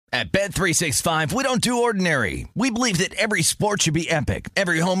At Bet365, we don't do ordinary. We believe that every sport should be epic.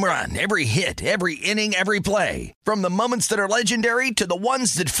 Every home run, every hit, every inning, every play. From the moments that are legendary to the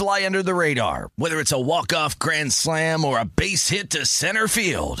ones that fly under the radar. Whether it's a walk-off grand slam or a base hit to center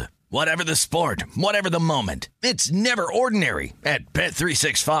field. Whatever the sport, whatever the moment. It's never ordinary at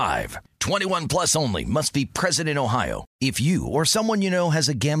Bet365. 21 plus only. Must be present in Ohio. If you or someone you know has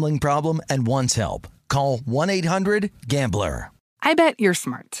a gambling problem and wants help, call 1-800-GAMBLER. I bet you're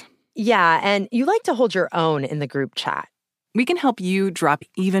smart. Yeah, and you like to hold your own in the group chat. We can help you drop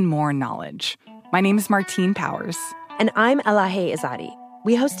even more knowledge. My name is Martine Powers. And I'm Elahe Izadi.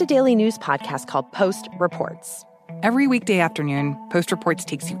 We host a daily news podcast called Post Reports. Every weekday afternoon, Post Reports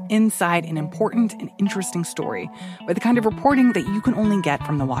takes you inside an important and interesting story with the kind of reporting that you can only get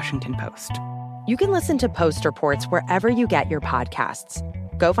from the Washington Post. You can listen to Post Reports wherever you get your podcasts.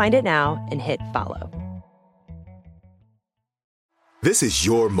 Go find it now and hit follow. This is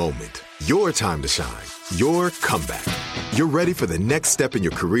your moment, your time to shine, your comeback. You're ready for the next step in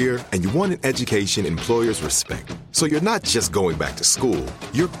your career, and you want an education employers respect. So you're not just going back to school,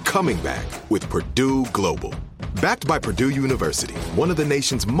 you're coming back with Purdue Global. Backed by Purdue University, one of the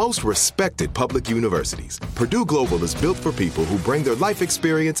nation's most respected public universities, Purdue Global is built for people who bring their life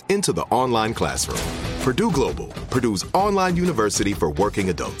experience into the online classroom. Purdue Global, Purdue's online university for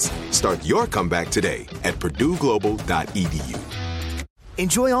working adults. Start your comeback today at purdueglobal.edu.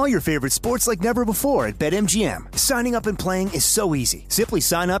 Enjoy all your favorite sports like never before at BetMGM. Signing up and playing is so easy. Simply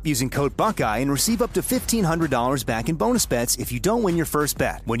sign up using code Buckeye and receive up to $1,500 back in bonus bets if you don't win your first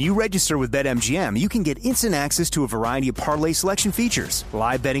bet. When you register with BetMGM, you can get instant access to a variety of parlay selection features,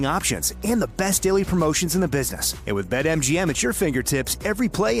 live betting options, and the best daily promotions in the business. And with BetMGM at your fingertips, every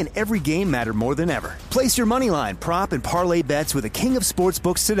play and every game matter more than ever. Place your moneyline, prop, and parlay bets with the king of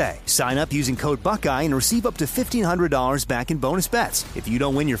sportsbooks today. Sign up using code Buckeye and receive up to $1,500 back in bonus bets if you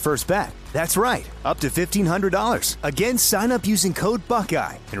don't win your first bet. That's right, up to $1,500. Again, sign up using code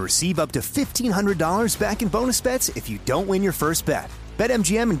Buckeye and receive up to $1,500 back in bonus bets if you don't win your first bet.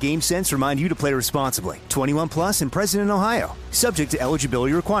 BetMGM and GameSense remind you to play responsibly. 21 plus and present in Ohio. Subject to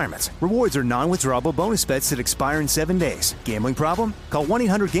eligibility requirements. Rewards are non-withdrawable bonus bets that expire in 7 days. Gambling problem? Call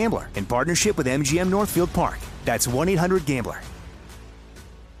 1-800-GAMBLER in partnership with MGM Northfield Park. That's 1-800-GAMBLER.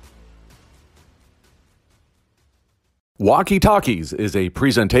 Walkie Talkies is a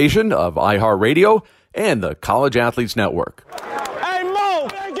presentation of iHeartRadio and the College Athletes Network. Hey, Mo!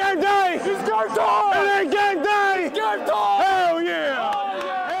 It ain't game day! It's game time! It ain't game day! It's game time! Hell yeah!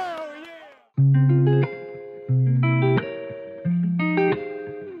 Hell yeah!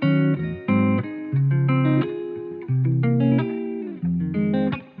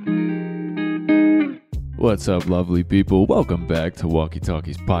 What's up, lovely people? Welcome back to Walkie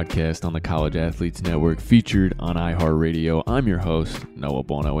Talkies podcast on the College Athletes Network, featured on iHeartRadio. I'm your host, Noah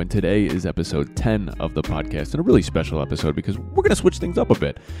Bono, and today is episode 10 of the podcast, and a really special episode because we're going to switch things up a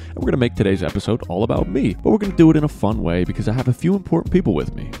bit, and we're going to make today's episode all about me, but we're going to do it in a fun way because I have a few important people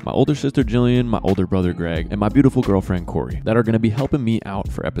with me. My older sister, Jillian, my older brother, Greg, and my beautiful girlfriend, Corey, that are going to be helping me out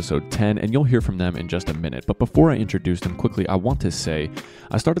for episode 10, and you'll hear from them in just a minute. But before I introduce them quickly, I want to say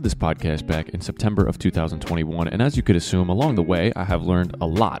I started this podcast back in September of 2021, and as you could assume, along the way, I have learned a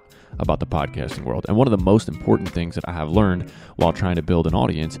lot about the podcasting world. And one of the most important things that I have learned while trying to build an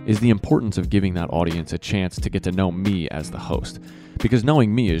audience is the importance of giving that audience a chance to get to know me as the host. Because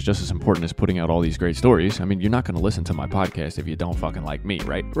knowing me is just as important as putting out all these great stories. I mean, you're not going to listen to my podcast if you don't fucking like me,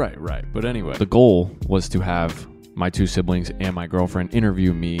 right? Right. But anyway, the goal was to have my two siblings and my girlfriend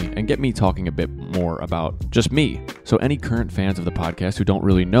interview me and get me talking a bit more about just me. So any current fans of the podcast who don't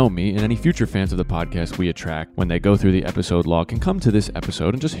really know me, and any future fans of the podcast we attract when they go through the episode log, can come to this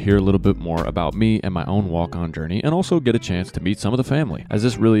episode and just hear a little bit more about me and my own walk-on journey, and also get a chance to meet some of the family, as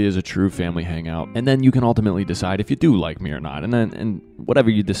this really is a true family hangout. And then you can ultimately decide if you do like me or not, and whatever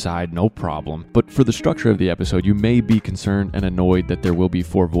you decide, no problem. But for the structure of the episode, you may be concerned and annoyed that there will be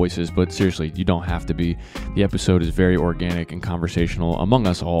 4 voices, but seriously, you don't have to be. The episode is very organic and conversational among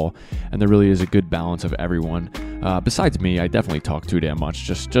us all, and there really is a good balance of everyone. Besides me, I definitely talk too damn much,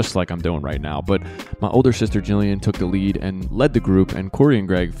 just like I'm doing right now. But my older sister Jillian took the lead and led the group, and Corey and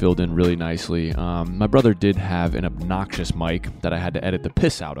Greg filled in really nicely. My brother did have an obnoxious mic that I had to edit the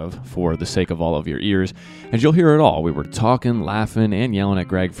piss out of for the sake of all of your ears, and you'll hear it all. We were talking, laughing, and yelling at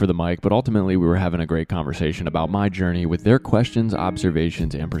Greg for the mic, but ultimately we were having a great conversation about my journey with their questions,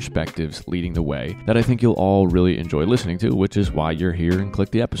 observations, and perspectives leading the way that I think you'll all really enjoy listening to, which is why you're here and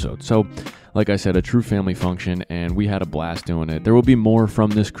click the episode. So, like I said, a true family function, and we had a blast doing it. There will be more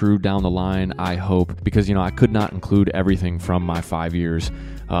from this crew down the line, I hope, because, I could not include everything from my 5 years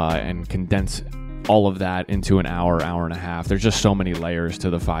and condense all of that into an hour, hour and a half. There's just so many layers to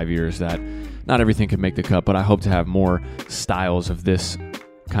the 5 years that not everything can make the cut, but I hope to have more styles of this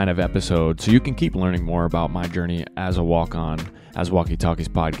kind of episode so you can keep learning more about my journey as a walk-on as Walkie Talkies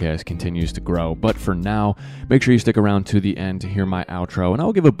podcast continues to grow. But for now, make sure you stick around to the end to hear my outro, and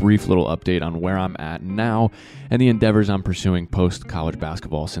I'll give a brief little update on where I'm at now and the endeavors I'm pursuing post-college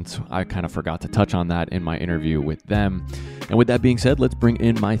basketball, since I kind of forgot to touch on that in my interview with them. And with that being said, let's bring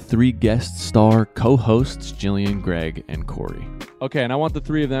in my 3 guest star co-hosts, Jillian, Greg, and Corey. Okay, and I want the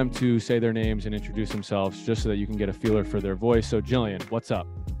 3 of them to say their names and introduce themselves just so that you can get a feeler for their voice. So Jillian, what's up?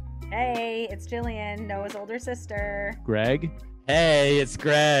 Hey, it's Jillian, Noah's older sister. Greg? Hey, it's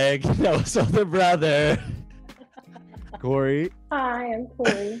Greg, Noah's older brother. Corey? Hi, I'm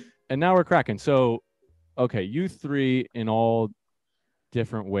Corey. And now we're cracking. So, okay, you 3 in all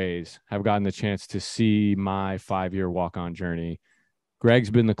different ways have gotten the chance to see my 5-year walk-on journey.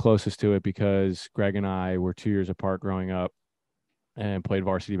 Greg's been the closest to it because Greg and I were 2 years apart growing up and played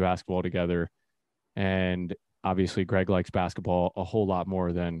varsity basketball together. And obviously Greg likes basketball a whole lot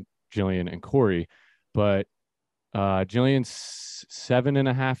more than Jillian and Corey, but Jillian's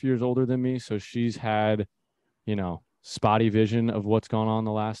 7.5 years older than me. So she's had, spotty vision of what's gone on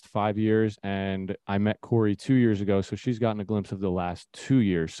the last 5 years. And I met Corey 2 years ago. So she's gotten a glimpse of the last 2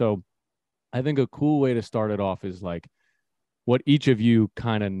 years. So I think a cool way to start it off is like what each of you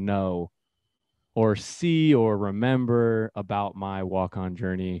kind of know or see or remember about my walk-on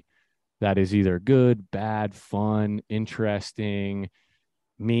journey that is either good, bad, fun, interesting,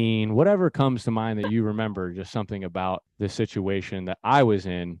 mean, whatever comes to mind that you remember, just something about the situation that I was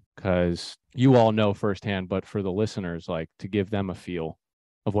in, because you all know firsthand, but for the listeners, like to give them a feel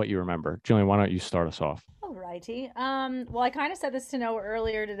of what you remember. Jillian, why don't you start us off? All righty. Well, I kind of said this to Noah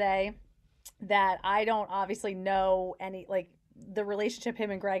earlier today that I don't obviously know any, like, the relationship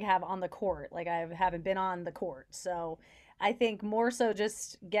him and Greg have on the court. Like, I haven't been on the court. So I think more so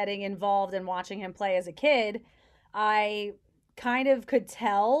just getting involved and watching him play as a kid, I kind of could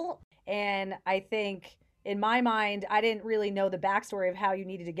tell. And I think in my mind, I didn't really know the backstory of how you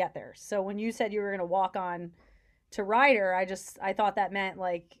needed to get there. So when you said you were going to walk on to Rider, I thought that meant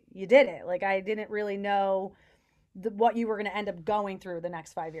like you did it. Like I didn't really know what you were going to end up going through the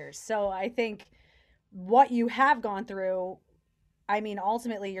next 5 years. So I think what you have gone through, I mean,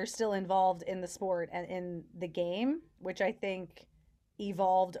 ultimately you're still involved in the sport and in the game, which I think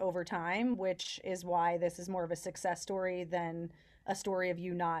evolved over time, which is why this is more of a success story than a story of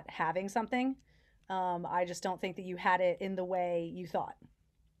you not having something. I just don't think that you had it in the way you thought.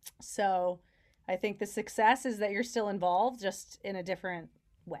 So I think the success is that you're still involved, just in a different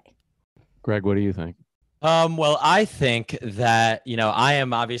way. Greg, what do you think? Well, I think that, I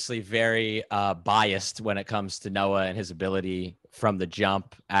am obviously very biased when it comes to Noah and his ability from the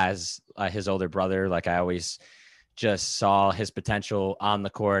jump as his older brother. Like I always just saw his potential on the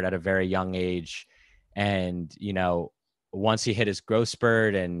court at a very young age. And, once he hit his growth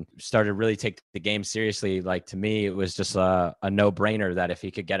spurt and started to really take the game seriously, like to me, it was just a no-brainer that if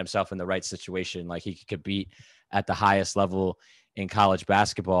he could get himself in the right situation, like he could compete at the highest level in college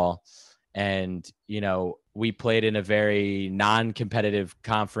basketball. And, we played in a very non-competitive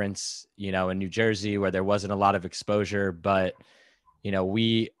conference, in New Jersey where there wasn't a lot of exposure, but,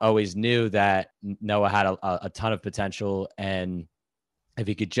 we always knew that Noah had a ton of potential. And if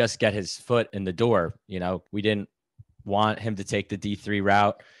he could just get his foot in the door, we didn't want him to take the D3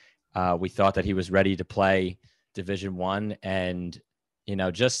 route. We thought that he was ready to play Division I. And,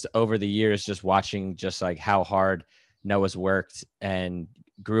 just over the years, just watching just like how hard Noah's worked and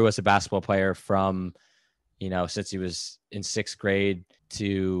grew as a basketball player from, since he was in 6th grade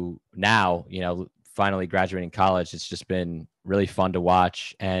to now, finally graduating college. It's just been really fun to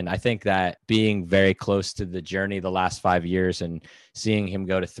watch. And I think that being very close to the journey the last 5 years and seeing him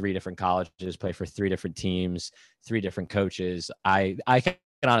go to 3 different colleges, play for 3 different teams, 3 different coaches, I can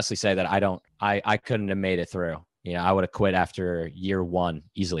honestly say that I couldn't have made it through. I would have quit after year 1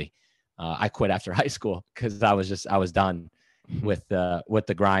 easily. I quit after high school because I was done with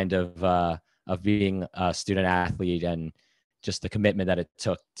the grind of being a student athlete and just the commitment that it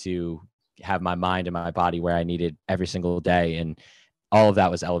took to have my mind and my body where I needed every single day. And all of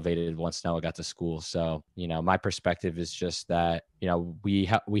that was elevated once Noah got to school. So, my perspective is just that, we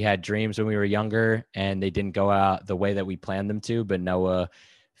had dreams when we were younger and they didn't go out the way that we planned them to, but Noah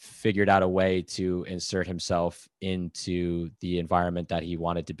figured out a way to insert himself into the environment that he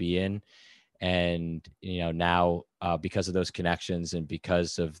wanted to be in. And, now because of those connections and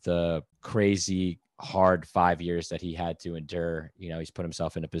because of the crazy hard 5 years that he had to endure, he's put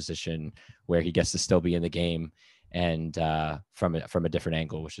himself in a position where he gets to still be in the game and from a different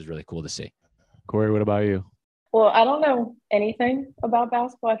angle, which is really cool to see. Corey, what about you? Well, I don't know anything about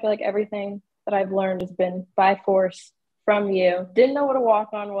basketball. I feel like everything that I've learned has been by force from you. Didn't know what a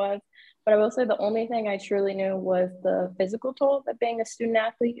walk-on was, but I will say the only thing I truly knew was the physical toll that being a student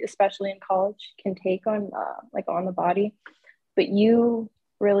athlete, especially in college, can take on on the body. But you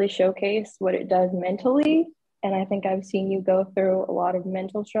really showcase what it does mentally, and I think I've seen you go through a lot of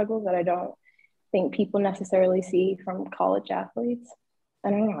mental struggles that I don't think people necessarily see from college athletes. I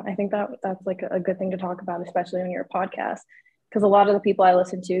don't know. I think that's like a good thing to talk about, especially on your podcast, because a lot of the people I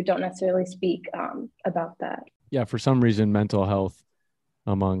listen to don't necessarily speak about that. Yeah, for some reason, mental health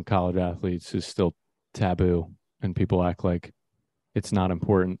among college athletes is still taboo, and people act like it's not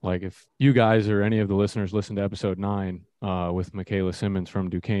important. Like if you guys or any of the listeners listen to episode 9 with Michaela Simmons from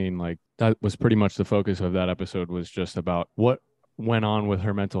Duquesne, like that was pretty much the focus of that episode, was just about what went on with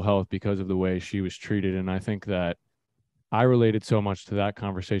her mental health because of the way she was treated. And I think that I related so much to that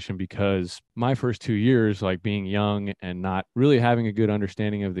conversation because my first 2 years, like being young and not really having a good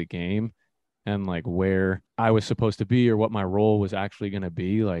understanding of the game and like where I was supposed to be or what my role was actually going to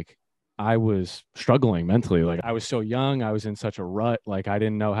be, like I was struggling mentally. Like I was so young, I was in such a rut, like I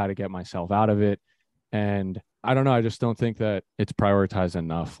didn't know how to get myself out of it. And I don't know, I just don't think that it's prioritized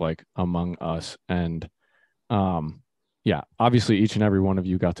enough, like among us. And yeah, obviously each and every one of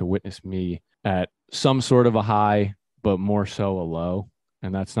you got to witness me at some sort of a high, but more so a low.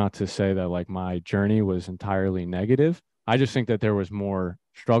 And that's not to say that like my journey was entirely negative. I just think that there was more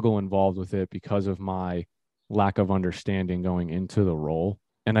struggle involved with it because of my lack of understanding going into the role.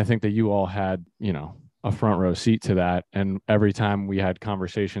 And I think that you all had, you know, a front row seat to that. And every time we had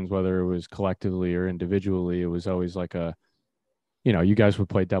conversations, whether it was collectively or individually, it was always like you know, you guys would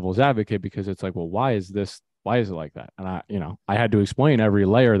play devil's advocate because it's like, well, why is it like that? And I had to explain every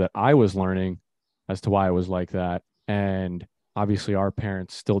layer that I was learning as to why it was like that. And obviously our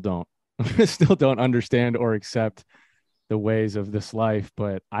parents still don't understand or accept the ways of this life.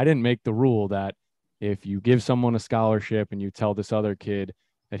 But I didn't make the rule that if you give someone a scholarship and you tell this other kid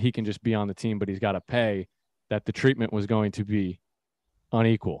that he can just be on the team, but he's got to pay, that the treatment was going to be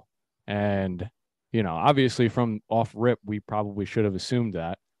unequal. And, you know, obviously from off rip, we probably should have assumed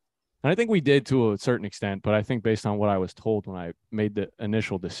that. And I think we did to a certain extent, but I think based on what I was told when I made the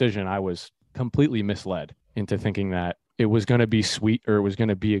initial decision, I was completely misled into thinking that it was going to be sweet or it was going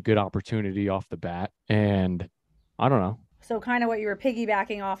to be a good opportunity off the bat. And I don't know. So kind of what you were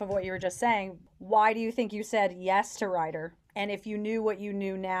piggybacking off of what you were just saying, why do you think you said yes to Rider? And if you knew what you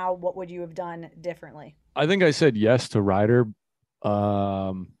knew now, what would you have done differently? I think I said yes to Rider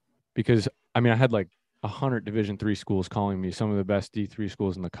because, I mean, I had like 100 Division III schools calling me some of the best D3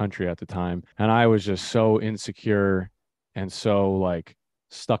 schools in the country at the time. And I was just so insecure and so like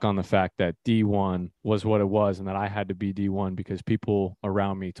stuck on the fact that D1 was what it was and that I had to be D1 because people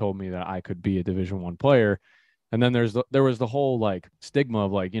around me told me that I could be a Division I player. And then there was the whole like stigma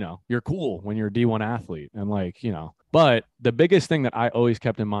of like, you know, you're cool when you're a D1 athlete and like, you know, but the biggest thing that I always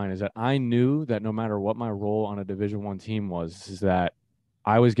kept in mind is that I knew that no matter what my role on a Division I team was, is that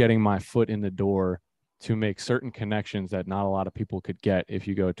I was getting my foot in the door to make certain connections that not a lot of people could get if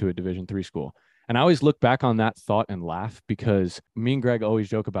you go to a Division III school. And I always look back on that thought and laugh because me and Greg always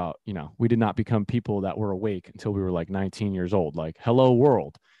joke about, you know, we did not become people that were awake until we were like 19 years old, like, hello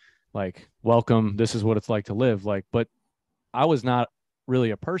world. Like, welcome, this is what it's like to live. Like, but I was not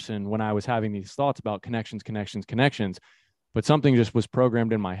really a person when I was having these thoughts about connections. But something just was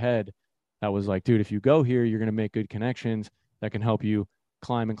programmed in my head that was like, dude, if you go here, you're going to make good connections that can help you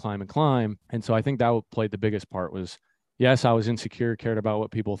climb. And so I think that played the biggest part was, yes, I was insecure, cared about what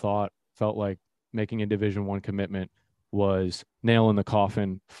people thought, felt like making a Division I commitment was nail in the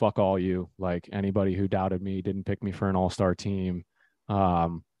coffin, fuck all you. Like anybody who doubted me, didn't pick me for an all-star team.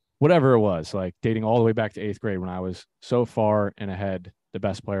 Whatever it was, like dating all the way back to 8th grade when I was so far and ahead, the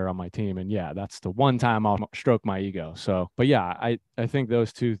best player on my team. And yeah, that's the one time I'll stroke my ego. So, but yeah, I think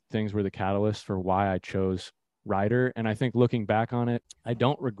those two things were the catalyst for why I chose Rider. And I think looking back on it, I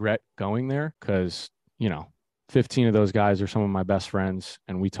don't regret going there because, you know, 15 of those guys are some of my best friends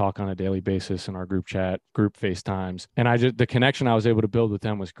and we talk on a daily basis in our group chat, group FaceTimes. And the connection I was able to build with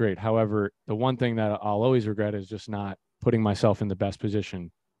them was great. However, the one thing that I'll always regret is just not putting myself in the best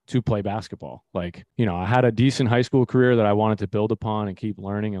position to play basketball. Like, you know, I had a decent high school career that I wanted to build upon and keep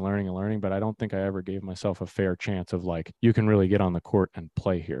learning, but I don't think I ever gave myself a fair chance of like, you can really get on the court and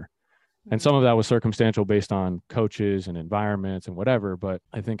play here. And some of that was circumstantial based on coaches and environments and whatever. But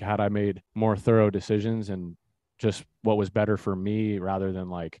I think had I made more thorough decisions and just what was better for me rather than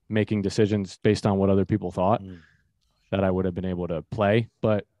like making decisions based on what other people thought, that I would have been able to play.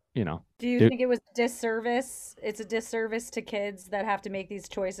 But you know. Do you think it was disservice? It's a disservice to kids that have to make these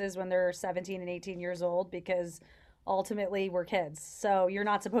choices when they're 17 and 18 years old, because ultimately we're kids. So you're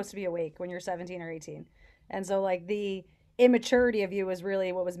not supposed to be awake when you're 17 or 18. And so like the immaturity of you was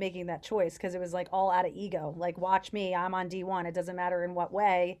really what was making that choice, because it was like all out of ego. Like, watch me, I'm on D1. It doesn't matter in what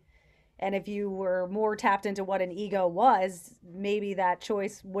way. And if you were more tapped into what an ego was, maybe that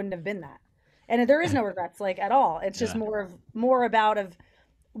choice wouldn't have been that. And there is no regrets, like, at all. It's just more about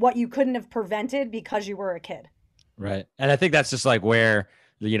what you couldn't have prevented because you were a kid. Right. And I think that's just like where,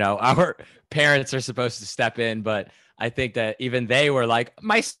 our parents are supposed to step in. But I think that even they were like,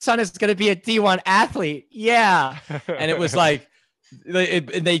 my son is going to be a D1 athlete. Yeah. And it was like,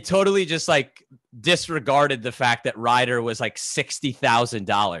 they totally just like disregarded the fact that Rider was like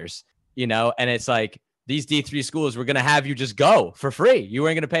 $60,000, and it's like, these D3 schools were going to have you just go for free. You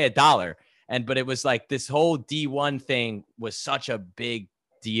weren't going to pay $1. But it was like this whole D1 thing was such a big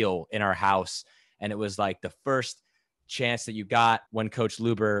deal in our house. And it was like the first chance that you got when Coach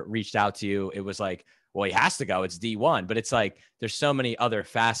Luber reached out to you. It was like, well, he has to go. It's D1. But it's like, there's so many other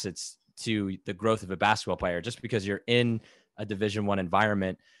facets to the growth of a basketball player. Just because you're in a Division I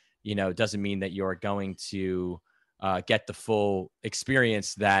environment, doesn't mean that you're going to get the full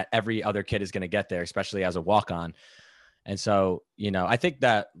experience that every other kid is going to get there, especially as a walk-on. And so, I think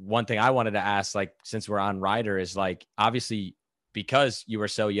that one thing I wanted to ask, like, since we're on Rider, is like, obviously, because you were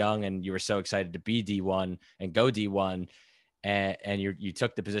so young and you were so excited to be D1 and go D1, and you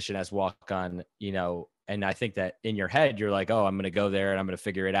took the position as walk-on, and I think that in your head, you're like, oh, I'm going to go there and I'm going to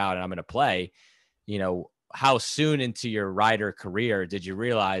figure it out and I'm going to play. How soon into your Rider career did you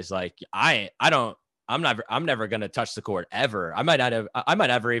realize, like, I'm never going to touch the court ever. I might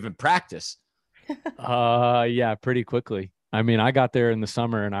never even practice. Yeah, pretty quickly. I mean, I got there in the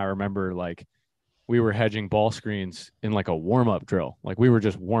summer and I remember like we were hedging ball screens in like a warm-up drill. Like we were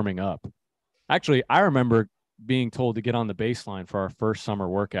just warming up. Actually, I remember being told to get on the baseline for our first summer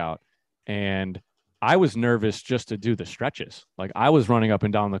workout, and I was nervous just to do the stretches. Like I was running up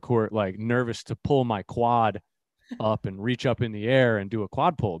and down the court, like nervous to pull my quad up and reach up in the air and do a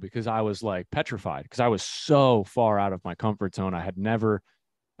quad pull, because I was like petrified, because I was so far out of my comfort zone.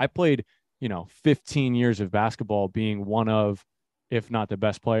 I played 15 years of basketball being one of, if not the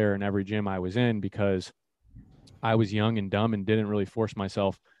best player in every gym I was in, because I was young and dumb and didn't really force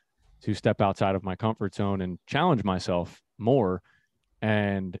myself to step outside of my comfort zone and challenge myself more.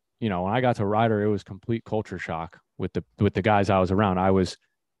 And, when I got to Rider, it was complete culture shock with the guys I was around. I was,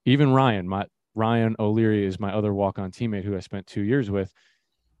 even Ryan O'Leary is my other walk-on teammate who I spent 2 years with.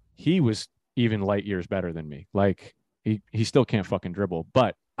 He was even light years better than me. Like he still can't fucking dribble,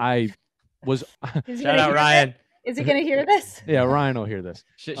 but I was shout out Ryan. Is he gonna hear this? Yeah, Ryan will hear this.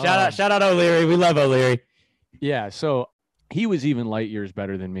 Shout out O'Leary. We love O'Leary. Yeah, so he was even light years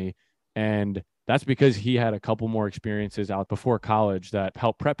better than me, and that's because he had a couple more experiences out before college that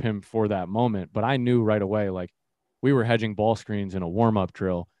helped prep him for that moment. But I knew right away, like, we were hedging ball screens in a warm-up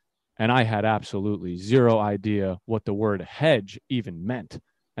drill, and I had absolutely zero idea what the word hedge even meant.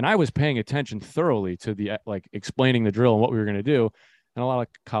 And I was paying attention thoroughly to the explaining the drill and what we were going to do. And a lot of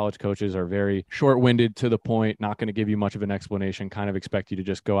college coaches are very short-winded, to the point, not going to give you much of an explanation, kind of expect you to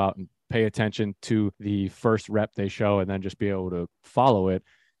just go out and pay attention to the first rep they show and then just be able to follow it.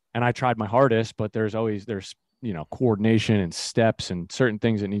 And I tried my hardest, but there's coordination and steps and certain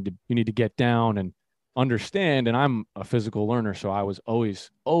things that you need to get down and understand. And I'm a physical learner, so I was always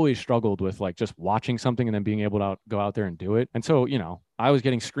struggled with like just watching something and then being able to go out there and do it. And so, I was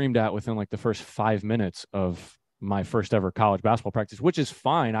getting screamed at within like the first 5 minutes of my first ever college basketball practice, which is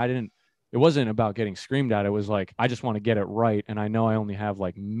fine. It wasn't about getting screamed at. It was like, I just want to get it right. And I know I only have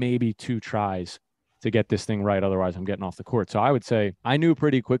like maybe 2 tries to get this thing right. Otherwise I'm getting off the court. So I would say I knew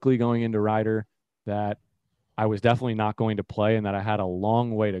pretty quickly going into Rider that I was definitely not going to play and that I had a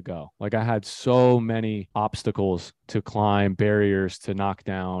long way to go. Like I had so many obstacles to climb, barriers to knock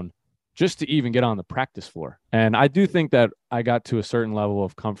down, just to even get on the practice floor. And I do think that I got to a certain level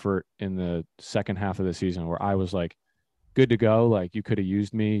of comfort in the second half of the season where I was like, good to go. Like you could have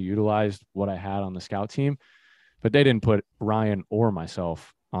used me, utilized what I had on the scout team, but they didn't put Ryan or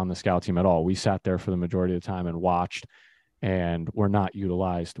myself on the scout team at all. We sat there for the majority of the time and watched, and were not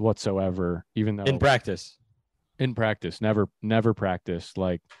utilized whatsoever, even though in practice, never practiced.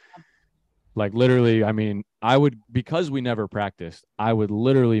 Like literally, I mean, because we never practiced, I would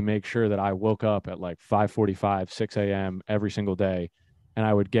literally make sure that I woke up at like 5:45, 6 a.m. every single day. And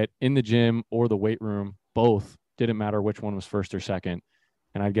I would get in the gym or the weight room, both, didn't matter which one was first or second.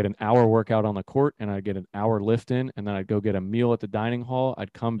 And I'd get an hour workout on the court, and I'd get an hour lift in, and then I'd go get a meal at the dining hall.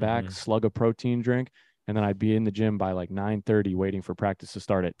 I'd come back, slug a protein drink, and then I'd be in the gym by like 9:30 waiting for practice to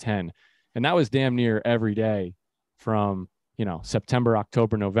start at 10. And that was damn near every day from, you know, September,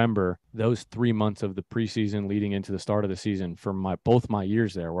 October, November, those 3 months of the preseason leading into the start of the season for both my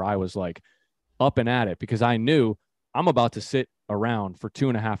years there, where I was like up and at it, because I knew I'm about to sit around for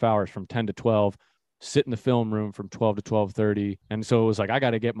 2.5 hours from 10 to 12, sit in the film room from 12 to 12:30. And so it was like, I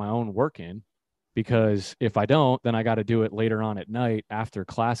got to get my own work in, because if I don't, then I got to do it later on at night after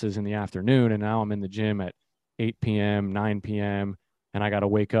classes in the afternoon. And now I'm in the gym at 8 p.m., 9 p.m., and I got to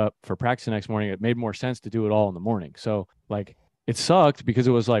wake up for practice the next morning. It made more sense to do it all in the morning. So like, it sucked because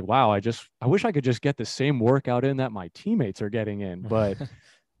it was like, wow, I wish I could just get the same workout in that my teammates are getting in. But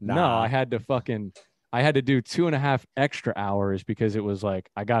no, I had to do 2.5 extra hours, because it was like,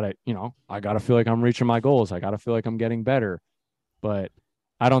 I got to feel like I'm reaching my goals. I got to feel like I'm getting better. But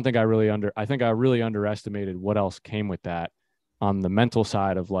I don't think I really underestimated what else came with that on the mental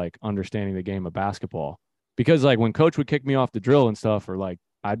side of like understanding the game of basketball. Because like when coach would kick me off the drill and stuff, or like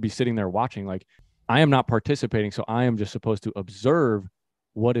I'd be sitting there watching, like I am not participating. So I am just supposed to observe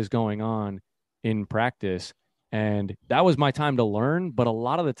what is going on in practice. And that was my time to learn. But a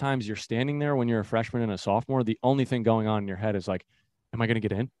lot of the times you're standing there when you're a freshman and a sophomore, the only thing going on in your head is like, am I going to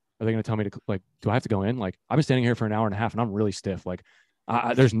get in? Are they going to tell me to, like, do I have to go in? Like, I've been standing here for an hour and a half and I'm really stiff. Like,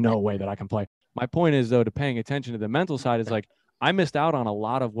 there's no way that I can play. My point is, though, to paying attention to the mental side is like, I missed out on a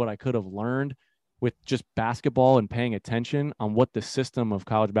lot of what I could have learned with just basketball and paying attention on what the system of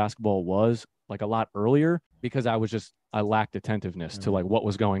college basketball was like a lot earlier, because I lacked attentiveness to like what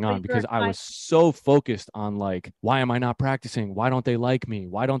was going on, because I was so focused on like, why am I not practicing? Why don't they like me?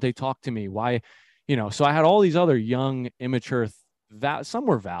 Why don't they talk to me? Why, you know, so I had all these other young, immature, some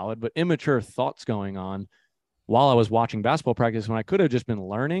were valid, but immature thoughts going on while I was watching basketball practice. When I could have just been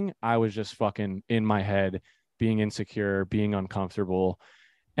learning, I was just fucking in my head, being insecure, being uncomfortable.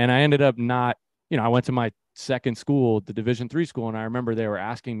 And I ended up not, you know, I went to my second school, the Division III school, and I remember they were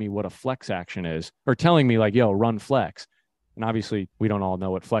asking me what a flex action is, or telling me like, yo, run flex. And obviously we don't all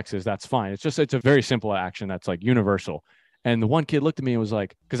know what flex is. That's fine. It's a very simple action that's like universal. And the one kid looked at me and was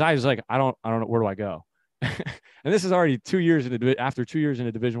like, because I was like, I don't know, where do I go? And this is already 2 years after 2 years in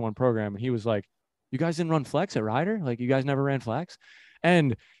a Division I program. And he was like, you guys didn't run flex at Rider? Like, you guys never ran flex?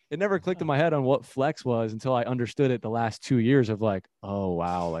 And it never clicked in my head on what flex was until I understood it the last 2 years of like, oh,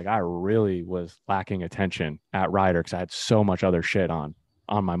 wow. Like I really was lacking attention at Rider because I had so much other shit on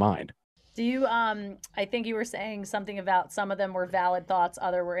my mind. Do you, I think you were saying something about some of them were valid thoughts,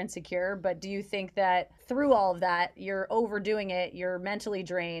 other were insecure, but do you think that through all of that, you're overdoing it, you're mentally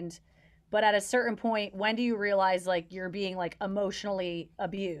drained, but at a certain point, when do you realize like you're being like emotionally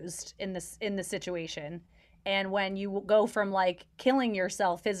abused in the situation? And when you go from like killing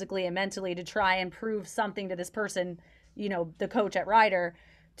yourself physically and mentally to try and prove something to this person, you know, the coach at Rider,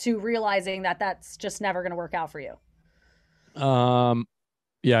 to realizing that that's just never going to work out for you?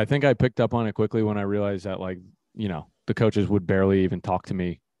 Yeah, I think I picked up on it quickly when I realized that, like, you know, the coaches would barely even talk to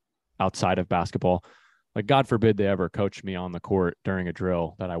me outside of basketball. Like, God forbid they ever coached me on the court during a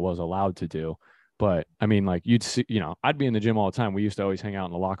drill that I was allowed to do. But I mean, like, you'd see, you know, I'd be in the gym all the time. We used to always hang out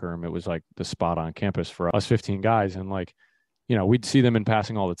in the locker room. It was like the spot on campus for us 15 guys. And like, you know, we'd see them in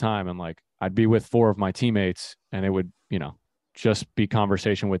passing all the time. And like, I'd be with 4 of my teammates and it would, you know, just be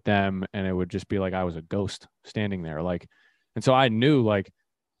conversation with them. And it would just be like, I was a ghost standing there. Like, and so I knew like,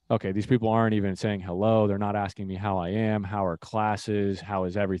 okay, these people aren't even saying hello. They're not asking me how I am. How are classes? How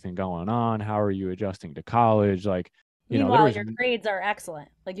is everything going on? How are you adjusting to college? Like, you Meanwhile, know, your grades are excellent.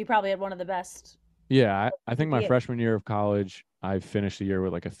 Like, you probably had one of the best. Yeah, I think my freshman year of college, I finished the year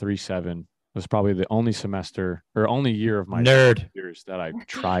with like a 3.7. It was probably the only semester or only year of my years that I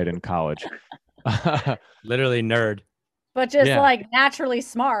tried in college. Literally nerd. But just like naturally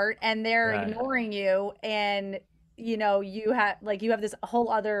smart, and they're ignoring you, and you know, you have this whole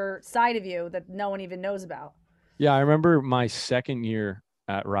other side of you that no one even knows about. Yeah, I remember my second year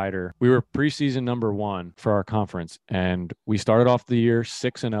at Rider. We were preseason number 1 for our conference, and we started off the year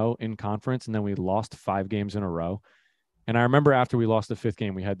 6-0 in conference, and then we lost 5 games in a row. And I remember after we lost the 5th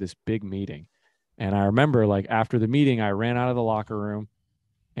game, we had this big meeting. And I remember like after the meeting, I ran out of the locker room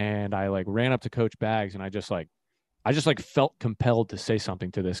and I like ran up to Coach Baggs, and I just felt compelled to say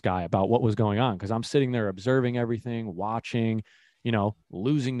something to this guy about what was going on. Cause I'm sitting there observing everything, watching, you know,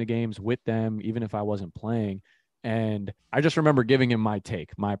 losing the games with them, even if I wasn't playing. And I just remember giving him my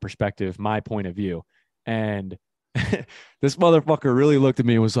take, my perspective, my point of view. And this motherfucker really looked at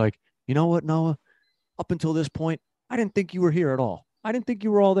me and was like, you know what, Noah, up until this point, I didn't think you were here at all. I didn't think you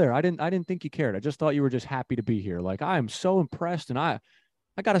were all there. I didn't think you cared. I just thought you were just happy to be here. Like, I am so impressed. And I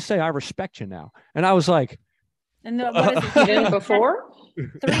got to say, I respect you now. And I was like, and what is it? Before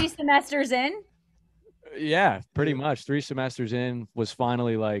 3 semesters in? Yeah, pretty much 3 semesters in was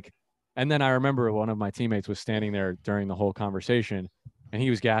finally like, and then I remember one of my teammates was standing there during the whole conversation and he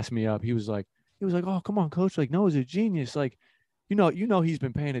was gassing me up. He was like, oh, come on, coach. Like, Noah's a genius. Like, he's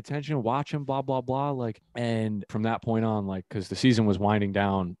been paying attention, watch him, blah, blah, blah. Like, and from that point on, like, cause the season was winding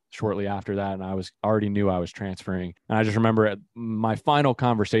down shortly after that. And I was already knew I was transferring. And I just remember my final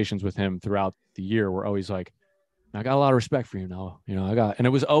conversations with him throughout the year were always like, I got a lot of respect for you, Noah. And it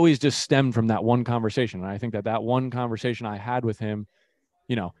was always just stemmed from that one conversation. And I think that one conversation I had with him,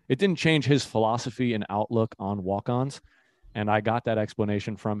 it didn't change his philosophy and outlook on walk-ons. And I got that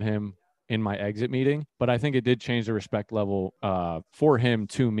explanation from him in my exit meeting, but I think it did change the respect level for him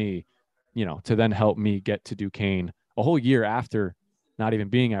to me, to then help me get to Duquesne a whole year after not even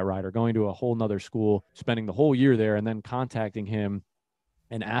being at Rider, going to a whole nother school, spending the whole year there, and then contacting him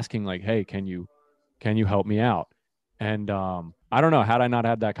and asking like, hey, can you help me out? And I don't know, had I not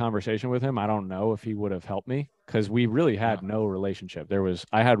had that conversation with him, I don't know if he would have helped me, because we really had no relationship.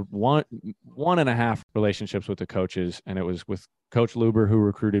 I had one and a half relationships with the coaches, and it was with Coach Luber, who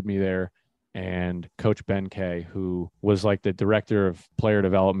recruited me there, and Coach Ben Kay, who was like the director of player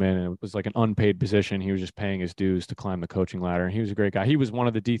development, and it was like an unpaid position. He was just paying his dues to climb the coaching ladder. And he was a great guy. He was one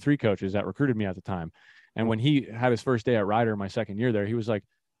of the D3 coaches that recruited me at the time. And when he had his first day at Rider, my second year there, he's like,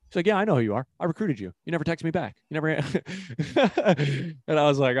 yeah, I know who you are. I recruited you. You never texted me back. You never. And I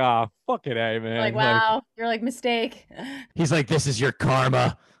was like, oh, fucking A, man. Like, wow, you're like, mistake. He's like, this is your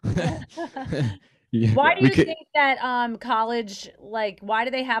karma. Yeah. Why do you think that college, like, why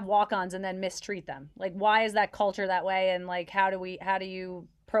do they have walk-ons and then mistreat them? Like, why is that culture that way? And like, how do you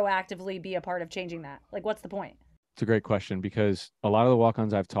proactively be a part of changing that? Like, what's the point? It's a great question, because a lot of the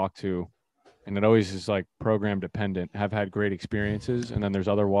walk-ons I've talked to, and it always is like program dependent, have had great experiences. And then there's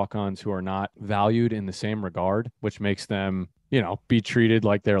other walk-ons who are not valued in the same regard, which makes them, be treated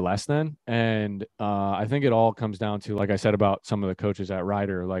like they're less than. And I think it all comes down to, like I said about some of the coaches at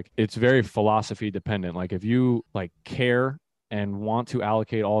Rider, like it's very philosophy dependent. Like if you like care and want to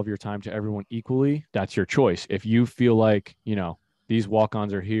allocate all of your time to everyone equally, that's your choice. If you feel like, these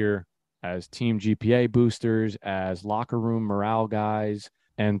walk-ons are here as team GPA boosters, as locker room morale guys,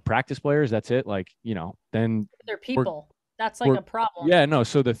 and practice players, that's it. Like, then they're people. That's like a problem. Yeah, no.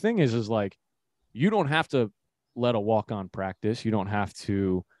 So the thing is like, you don't have to let a walk-on practice. You don't have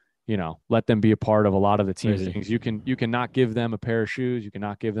to, let them be a part of a lot of the team's things. You can not give them a pair of shoes. You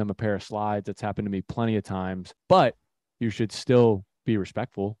cannot give them a pair of slides. That's happened to me plenty of times, but you should still be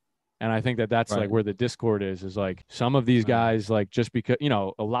respectful. And I think that's like where the discord is like some of these guys, like just because,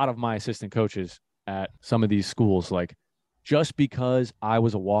 a lot of my assistant coaches at some of these schools, like, just because I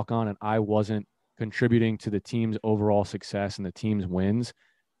was a walk-on and I wasn't contributing to the team's overall success and the team's wins,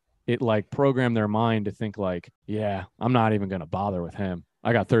 it like programmed their mind to think like, yeah, I'm not even going to bother with him.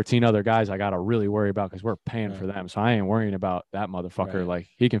 I got 13 other guys I got to really worry about because we're paying for them. So I ain't worrying about that motherfucker. Right. Like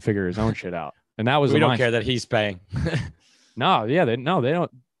he can figure his own shit out. And that was, we don't care that he's paying. No, yeah, they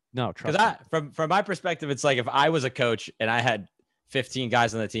don't. No, trust me. From my perspective, it's like if I was a coach and I had 15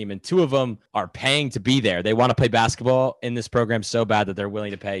 guys on the team and 2 of them are paying to be there. They want to play basketball in this program so bad that they're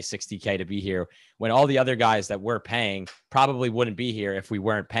willing to pay $60K to be here, when all the other guys that we're paying probably wouldn't be here if we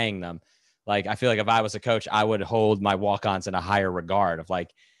weren't paying them. Like, I feel like if I was a coach, I would hold my walk-ons in a higher regard of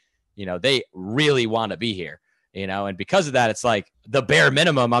like, they really want to be here, and because of that, it's like the bare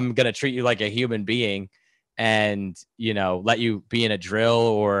minimum, I'm going to treat you like a human being and, let you be in a drill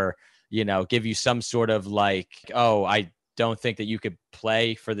or, give you some sort of like, oh, I don't think that you could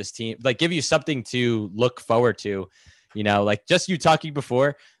play for this team, like give you something to look forward to, like just you talking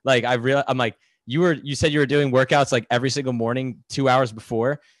before, like I'm like, you said you were doing workouts like every single morning, 2 hours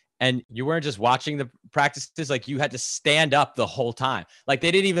before, and you weren't just watching the practices, like you had to stand up the whole time. Like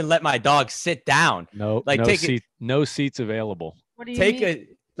they didn't even let my dog sit down. No, like no seats available. What do you mean?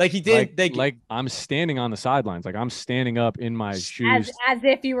 Like he did. Like I'm standing on the sidelines. Like I'm standing up in my shoes. As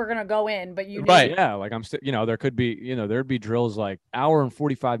if you were going to go in, but you right. Yeah. Like I'm there could be, there'd be drills like hour and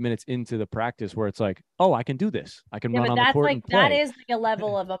 45 minutes into the practice where it's like, oh, I can do this. I can run on the court like, and play. That is like a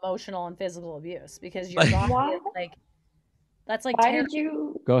level of emotional and physical abuse because you're like, that's like, why did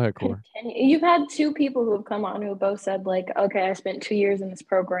you go ahead, Cora? You've had 2 people who have come on who both said like, okay, I spent 2 years in this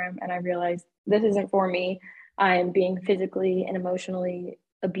program and I realized this isn't for me. I'm being physically and emotionally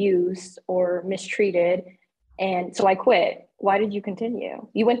abused or mistreated, and so I quit. Why did you continue?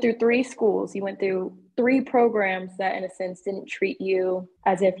 You went through 3 schools, you went through 3 programs that in a sense didn't treat you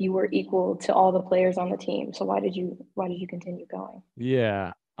as if you were equal to all the players on the team. So why did you continue going?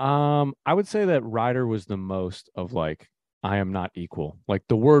 Yeah, I would say that Rider was the most of like, I am not equal. Like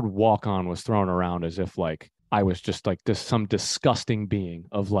the word walk-on was thrown around as if like I was just like some disgusting being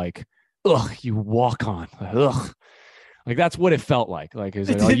of like ugh, you walk on, ugh. Like that's what it felt like. Like, is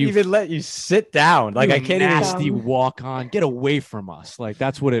They it, didn't even let you sit down. Like, I can't nasty even. walk on, get away from us. Like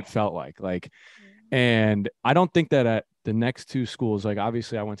that's what it felt like, and I don't think that at the next two schools, like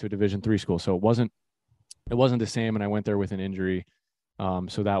obviously I went to a Division III school, so it wasn't the same, and I went there with an injury.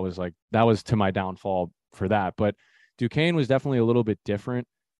 So that was to my downfall for that. But Duquesne was definitely a little bit different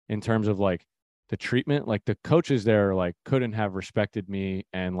in terms of like the treatment. Like the coaches there like couldn't have respected me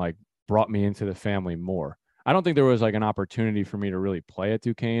and like brought me into the family more. I don't think there was like an opportunity for me to really play at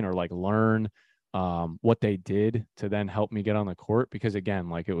Duquesne or like learn what they did to then help me get on the court, because again,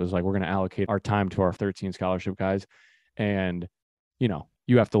 like it was like we're going to allocate our time to our 13 scholarship guys, and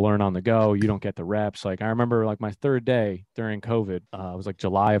you have to learn on the go. You don't get the reps. Like I remember like my third day during COVID, it was like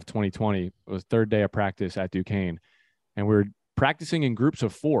July of 2020. It was third day of practice at Duquesne, and we were practicing in groups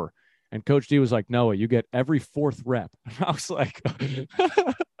of 4. And Coach D was like, Noah, you get every 4th rep. And I was like,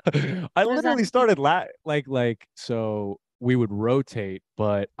 I literally started so we would rotate,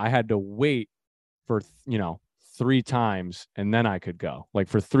 but I had to wait for 3 times and then I could go, like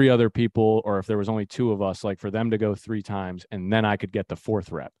for 3 other people, or if there was only 2 of us, like for them to go 3 times and then I could get the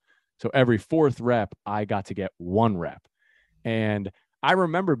 4th rep. So every 4th rep I got to get 1 rep. And I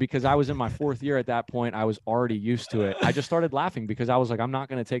remember, because I was in my 4th year at that point, I was already used to it. I just started laughing because I was like, I'm not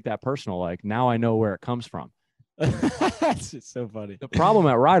going to take that personal. Like now I know where it comes from. That's just so funny. The problem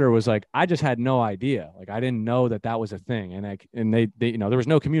at Rider was like I just had no idea. Like I didn't know that was a thing, and they there was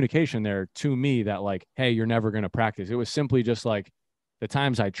no communication there to me that like, hey, you're never going to practice. It was simply just like the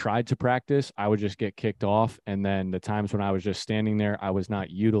times I tried to practice, I would just get kicked off, and then the times when I was just standing there, I was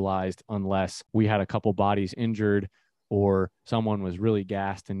not utilized unless we had a couple bodies injured or someone was really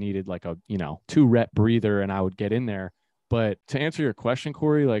gassed and needed like a 2 rep breather, and I would get in there. But to answer your question,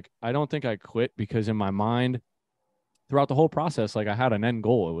 Corey, like I don't think I quit, because in my mind, throughout the whole process, like I had an end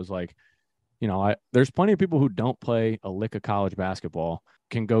goal. It was like, there's plenty of people who don't play a lick of college basketball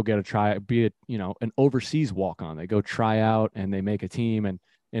can go get a try, be it, an overseas walk on. They go try out and they make a team. And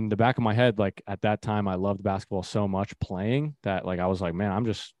in the back of my head, like at that time, I loved basketball so much playing that like I was like, man, I'm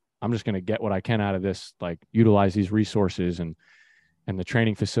just going to get what I can out of this, like utilize these resources and the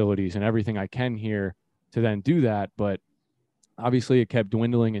training facilities and everything I can here to then do that. But obviously it kept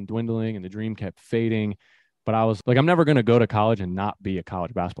dwindling and dwindling, and the dream kept fading. But I was like, I'm never going to go to college and not be a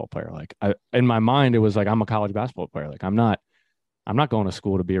college basketball player. Like in my mind, it was like, I'm a college basketball player. Like I'm not going to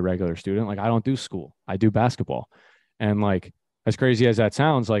school to be a regular student. Like I don't do school. I do basketball. And like, as crazy as that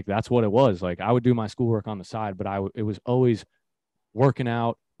sounds, like that's what it was. Like I would do my schoolwork on the side, but it was always working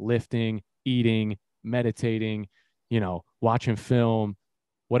out, lifting, eating, meditating, watching film,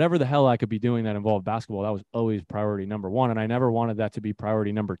 whatever the hell I could be doing that involved basketball. That was always priority number 1. And I never wanted that to be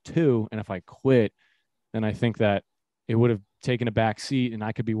priority number 2. And if I quit, then I think that it would have taken a back seat and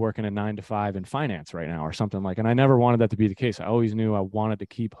I could be working a 9 to 5 in finance right now or something like, and I never wanted that to be the case. I always knew I wanted to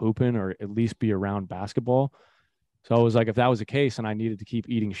keep hooping or at least be around basketball. So I was like, if that was the case, and I needed to keep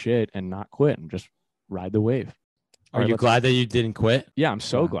eating shit and not quit and just ride the wave. Are you glad that you didn't quit? Yeah, I'm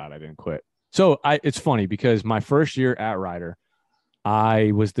so glad I didn't quit. So it's funny because my first year at Rider,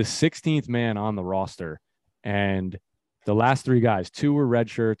 I was the 16th man on the roster, and the last 3 guys, 2 were red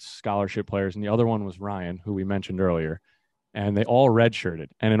shirts, scholarship players, and the other one was Ryan, who we mentioned earlier. And they all redshirted.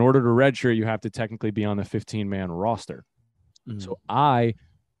 And in order to redshirt, you have to technically be on the 15-man roster. Mm-hmm. So I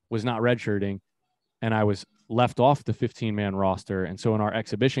was not redshirting, and I was left off the 15-man roster. And so in our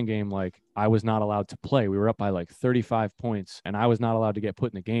exhibition game, like I was not allowed to play. We were up by like 35 points, and I was not allowed to get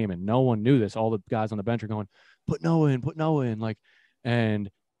put in the game. And no one knew this. All the guys on the bench are going, put Noah in. Like, and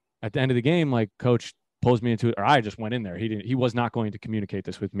at the end of the game, like coach pulls me into it, or I just went in there. He was not going to communicate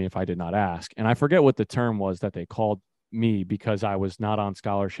this with me if I did not ask. And I forget what the term was that they called me because I was not on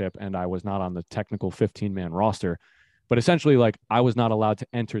scholarship and I was not on the technical 15-man roster. But essentially, like I was not allowed to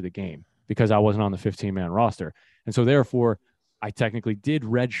enter the game because I wasn't on the 15-man roster. And so therefore, I technically did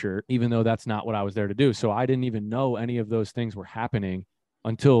redshirt, even though that's not what I was there to do. So I didn't even know any of those things were happening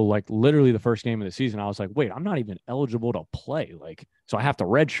until like literally the first game of the season. I was like, wait, I'm not even eligible to play. Like, so I have to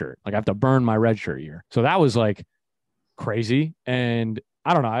redshirt. Like I have to burn my redshirt year. So that was like crazy. And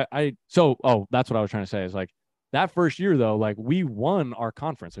I don't know. That's what I was trying to say is like that first year though, like we won our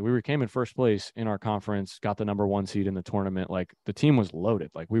conference. Like we came in first place in our conference, got the number 1 seed in the tournament. Like the team was loaded.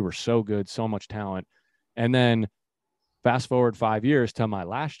 Like we were so good, so much talent. And then fast forward 5 years to my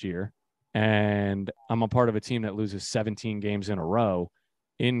last year, and I'm a part of a team that loses 17 games in a row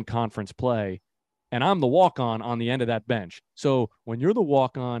in conference play, and I'm the walk-on on the end of that bench. So when you're the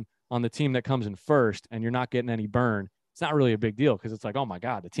walk-on on the team that comes in first and you're not getting any burn, it's not really a big deal because it's like, oh my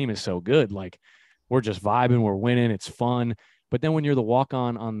God, the team is so good. Like we're just vibing, we're winning, it's fun. But then when you're the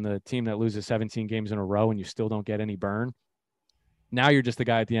walk-on on the team that loses 17 games in a row and you still don't get any burn, now you're just the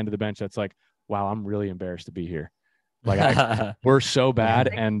guy at the end of the bench that's like, wow, I'm really embarrassed to be here. Like we're so bad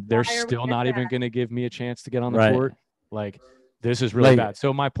and they're still not even going to give me a chance to get on the court. Like this is really bad.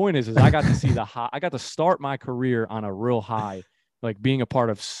 So my point is I got to see the high. I got to start my career on a real high, like being a part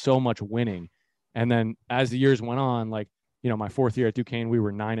of so much winning. And then as the years went on, like, you know, my fourth year at Duquesne, we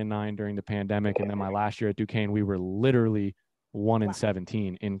were 9-9 during the pandemic. And then my last year at Duquesne, we were literally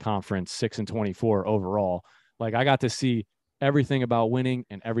 1-17 in conference, 6-24 overall. Like I got to see everything about winning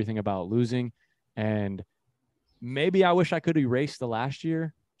and everything about losing. And maybe I wish I could erase the last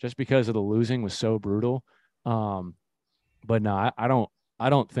year just because of the losing was so brutal. But no, I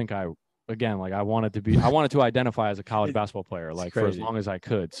don't think I wanted to identify as a college basketball player, like for as long as I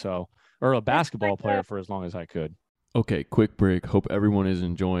could. So, or a basketball player for as long as I could. Okay, quick break. Hope everyone is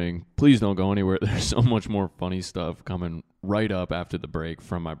enjoying. Please don't go anywhere. There's so much more funny stuff coming right up after the break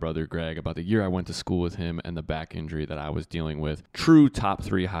from my brother Greg about the year I went to school with him and the back injury that I was dealing with. True top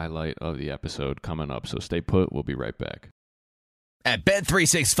 3 highlight of the episode coming up. So stay put. We'll be right back. At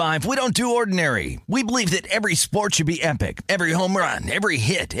Bet365, we don't do ordinary. We believe that every sport should be epic. Every home run, every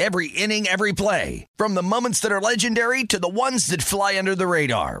hit, every inning, every play. From the moments that are legendary to the ones that fly under the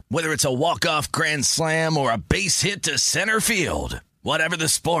radar. Whether it's a walk-off grand slam or a base hit to center field. Whatever the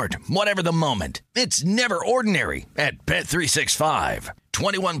sport, whatever the moment. It's never ordinary at Bet365.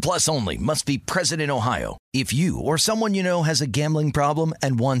 21 plus only. Must be present in Ohio. If you or someone you know has a gambling problem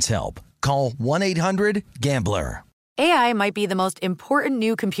and wants help, call 1-800-GAMBLER. AI might be the most important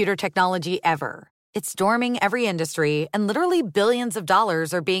new computer technology ever. It's storming every industry, and literally billions of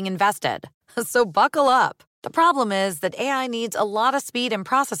dollars are being invested. So buckle up. The problem is that AI needs a lot of speed and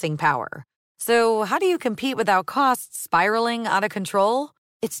processing power. So how do you compete without costs spiraling out of control?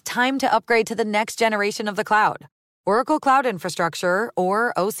 It's time to upgrade to the next generation of the cloud. Oracle Cloud Infrastructure,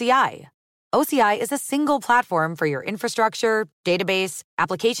 or OCI. OCI is a single platform for your infrastructure, database,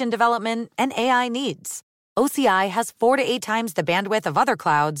 application development, and AI needs. OCI has 4 to 8 times the bandwidth of other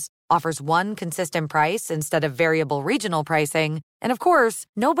clouds, offers one consistent price instead of variable regional pricing, and of course,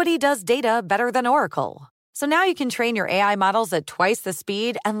 nobody does data better than Oracle. So now you can train your AI models at twice the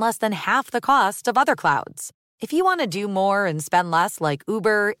speed and less than half the cost of other clouds. If you want to do more and spend less like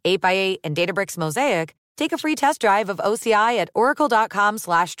Uber, 8x8, and Databricks Mosaic, take a free test drive of OCI at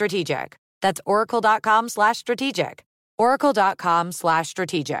oracle.com/strategic. That's oracle.com/strategic.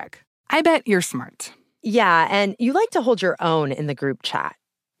 Oracle.com/strategic. I bet you're smart. Yeah, and you like to hold your own in the group chat.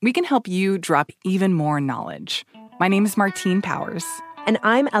 We can help you drop even more knowledge. My name is Martine Powers. And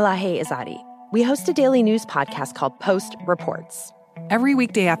I'm Elahe Izadi. We host a daily news podcast called Post Reports. Every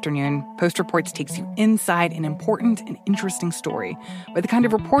weekday afternoon, Post Reports takes you inside an important and interesting story with the kind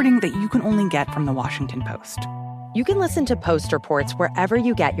of reporting that you can only get from the Washington Post. You can listen to Post Reports wherever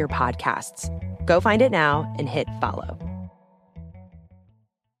you get your podcasts. Go find it now and hit follow.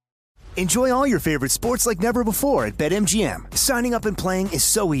 Enjoy all your favorite sports like never before at BetMGM. Signing up and playing is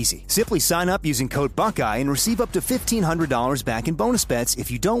so easy. Simply sign up using code Buckeye and receive up to $1,500 back in bonus bets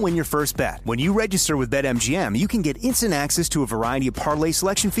if you don't win your first bet. When you register with BetMGM, you can get instant access to a variety of parlay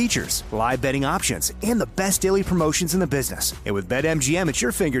selection features, live betting options, and the best daily promotions in the business. And with BetMGM at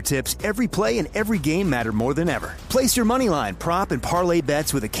your fingertips, every play and every game matter more than ever. Place your moneyline, prop, and parlay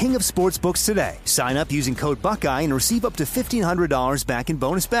bets with the king of sportsbooks today. Sign up using code Buckeye and receive up to $1,500 back in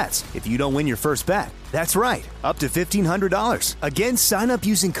bonus bets if you don't win your first bet. That's right, up to $1,500. Again, sign up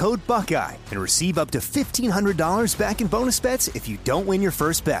using code Buckeye and receive up to $1,500 back in bonus bets if you don't win your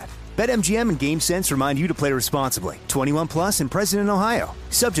first bet. BetMGM and GameSense remind you to play responsibly. 21 plus and present in Ohio.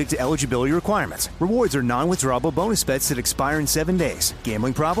 Subject to eligibility requirements. Rewards are non-withdrawable bonus bets that expire in 7 days.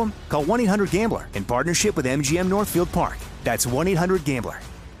 Gambling problem? Call 1-800-GAMBLER in partnership with MGM Northfield Park. That's 1-800-GAMBLER.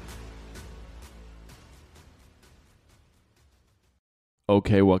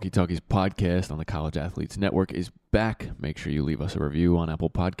 Okay, Walkie Talkies podcast on the College Athletes Network is back. Make sure you leave us a review on Apple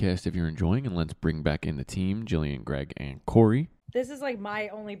Podcast if you're enjoying, and let's bring back in the team, Jillian, Greg, and Corey. This is like my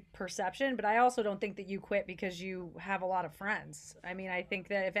only perception, but I also don't think that you quit because you have a lot of friends. I mean, I think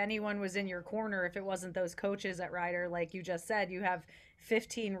that if anyone was in your corner, if it wasn't those coaches at Rider, like you just said, you have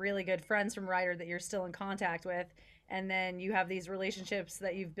 15 really good friends from Rider that you're still in contact with, and then you have these relationships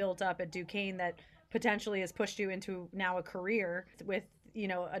that you've built up at Duquesne that potentially has pushed you into now a career with, you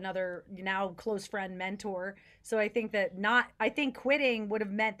know, another now close friend, mentor. So I think that I think quitting would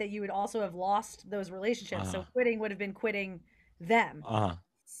have meant that you would also have lost those relationships. So quitting would have been quitting them.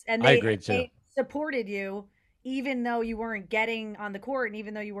 And I agree too. They supported you even though you weren't getting on the court and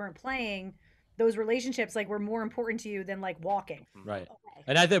even though you weren't playing. those relationships like were more important to you than like walking. Right. Okay.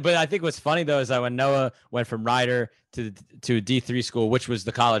 And I think what's funny though is that when Noah went from Rider to D3 school, which was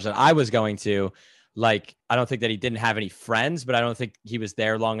the college that I was going to, like, I don't think that he didn't have any friends, but I don't think he was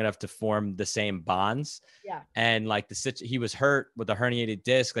there long enough to form the same bonds. Yeah. And like he was hurt with a herniated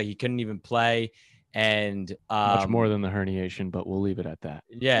disc, like he couldn't even play. And much more than the herniation, but we'll leave it at that.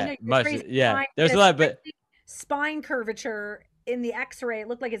 Yeah, much. Yeah, there's a lot, but spine curvature in the X-ray. It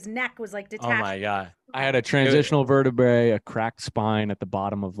looked like his neck was like detached. Oh my god! I had a transitional vertebrae, a cracked spine at the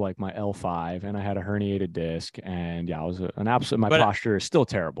bottom of like my L5, and I had a herniated disc. And yeah, I was an absolute. My posture is still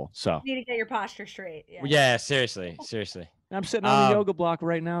terrible. So you need to get your posture straight. Yeah, seriously. I'm sitting on the yoga block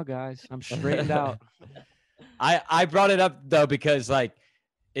right now, guys. I'm straightened out. I brought it up though because like.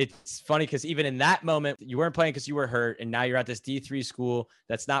 It's funny because even in that moment, you weren't playing because you were hurt. And now you're at this D3 school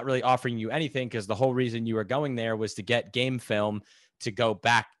that's not really offering you anything because the whole reason you were going there was to get game film to go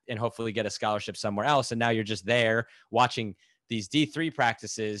back and hopefully get a scholarship somewhere else. And now you're just there watching these D3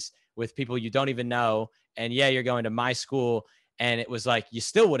 practices with people you don't even know. And yeah, you're going to my school. And it was like, you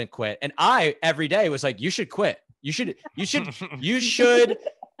still wouldn't quit. And I, every day was like, you should quit. You should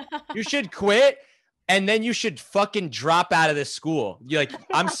quit. And then you should fucking drop out of this school. You're like,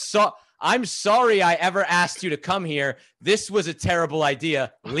 I'm sorry I ever asked you to come here. This was a terrible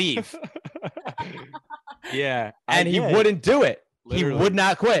idea. Leave. Yeah. And he wouldn't do it. Literally. He would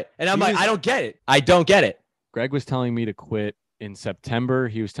not quit. And I'm like, I don't get it. I don't get it. Greg was telling me to quit in September.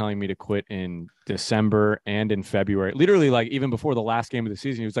 He was telling me to quit in December and in February. Literally, like even before the last game of the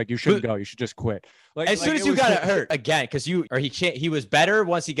season, he was like, you shouldn't go. You should just quit. Like, as soon as you got hurt again, because he was better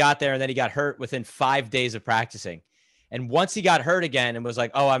once he got there, and then he got hurt within 5 days of practicing. And once he got hurt again and was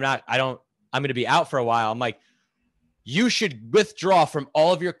like, oh, I'm going to be out for a while. I'm like, you should withdraw from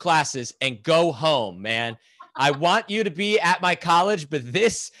all of your classes and go home, man. I want you to be at my college, but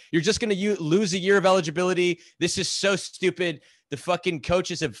you're just going to lose a year of eligibility. This is so stupid. The fucking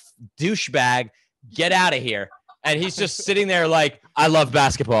coach is a douchebag. Get out of here. And he's just sitting there like, I love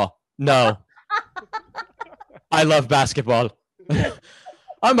basketball. No. I love basketball.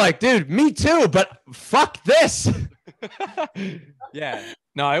 I'm like, dude, me too, but fuck this. Yeah.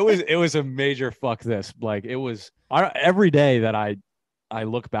 No, it was a major fuck this. Like it was every day that I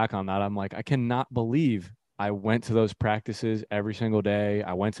look back on that, I'm like, I cannot believe I went to those practices every single day.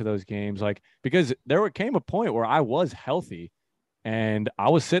 I went to those games, like, because there came a point where I was healthy and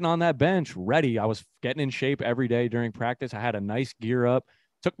I was sitting on that bench ready. I was getting in shape every day during practice. I had a nice gear up.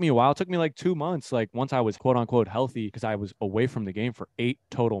 Took me a while. It took me like 2 months. Like once I was quote unquote healthy, because I was away from the game for 8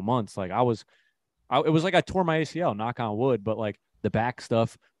 total months. Like it was like I tore my ACL, knock on wood, but like the back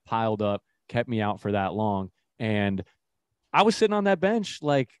stuff piled up, kept me out for that long. And I was sitting on that bench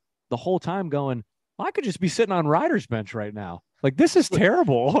like the whole time going, I could just be sitting on Ryder's bench right now. Like, this is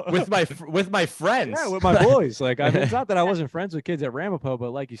terrible. with my friends. Yeah, with my boys. Like, I mean, it's not that I wasn't friends with kids at Ramapo, but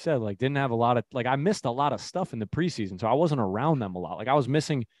like you said, like didn't have a lot of, like I missed a lot of stuff in the preseason. So I wasn't around them a lot. Like I was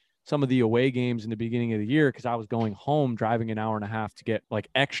missing some of the away games in the beginning of the year because I was going home, driving an hour and a half to get like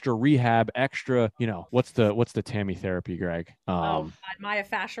extra rehab, extra, what's the Tammy therapy, Greg?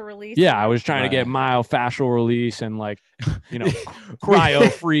 Myofascial release. Yeah, I was trying to get myofascial release and like,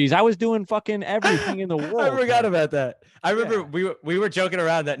 cryo freeze. I was doing fucking everything in the world. I forgot about that. I remember we were joking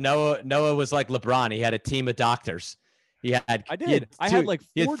around that Noah was like LeBron. He had a team of doctors. I had like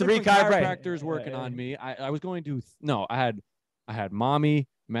 4 different chiropractors working on me. I was going to I had Mommy,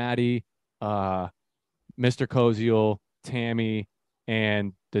 Maddie, Mr. Koziel, Tammy,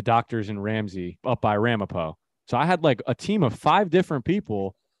 and the doctors in Ramsey up by Ramapo. So I had like a team of 5 different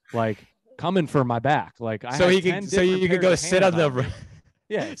people like coming for my back. Like you could go sit on the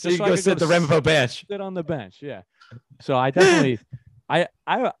so you could go sit the Ramapo bench. Sit on the bench, yeah. So I definitely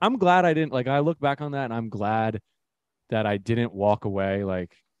I'm glad I didn't, like, I look back on that and I'm glad that I didn't walk away.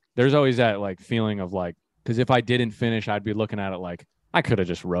 Like there's always that like feeling of like, because if I didn't finish, I'd be looking at it like I could have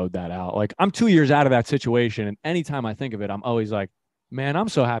just rode that out. Like I'm 2 years out of that situation. And anytime I think of it, I'm always like, man, I'm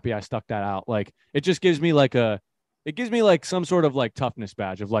so happy I stuck that out. Like it just gives me like some sort of like toughness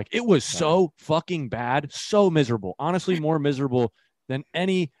badge of like, it was so fucking bad, so miserable, honestly, more miserable than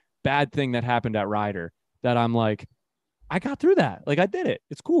any bad thing that happened at Rider, that I'm like, I got through that. Like I did it.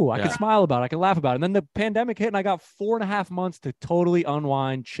 It's cool. I can smile about it. I can laugh about it. And then the pandemic hit and I got 4.5 months to totally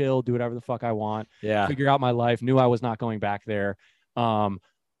unwind, chill, do whatever the fuck I want. Yeah. Figure out my life. Knew I was not going back there.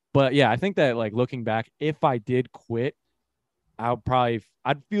 But yeah, I think that like looking back, if I did quit, I'd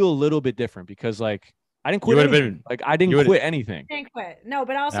feel a little bit different because like I didn't quit anything. Like I didn't quit anything. Didn't quit. No,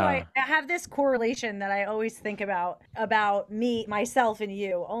 but also I have this correlation that I always think about me, myself, and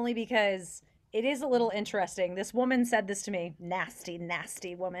you, only because it is a little interesting. This woman said this to me, nasty,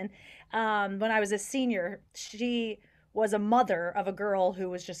 nasty woman. When I was a senior, she was a mother of a girl who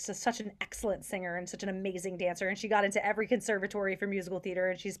was just such an excellent singer and such an amazing dancer. And she got into every conservatory for musical theater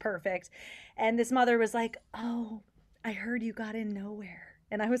and she's perfect. And this mother was like, "Oh, I heard you got in nowhere."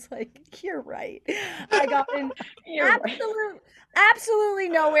 And I was like, "You're right. I got in absolutely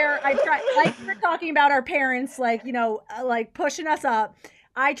nowhere." I tried, like we're talking about our parents, like, you know, like pushing us up.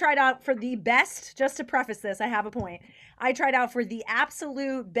 I tried out for the best, just to preface this, I have a point. I tried out for the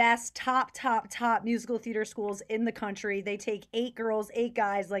absolute best, top musical theater schools in the country. They take 8 girls, 8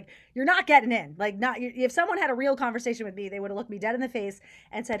 guys. Like, you're not getting in. Like, not if someone had a real conversation with me, they would have looked me dead in the face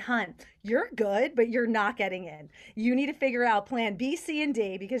and said, "Hun, you're good, but you're not getting in. You need to figure out plan B, C, and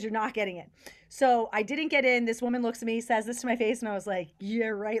D because you're not getting in." So I didn't get in. This woman looks at me, says this to my face, and I was like, "Yeah,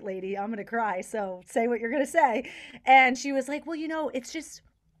 right, lady. I'm going to cry. So say what you're going to say." And she was like, "Well, you know, it's just,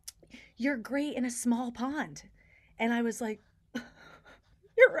 you're great in a small pond." And I was like,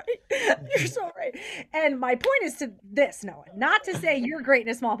 "You're right. You're so right." And my point is to this, Noah, not to say you're great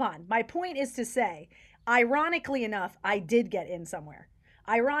in a small pond. My point is to say, ironically enough, I did get in somewhere.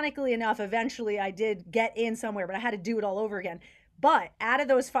 Ironically enough, eventually I did get in somewhere, but I had to do it all over again. But out of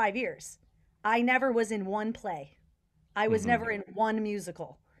those 5 years, I never was in one play. I was never in one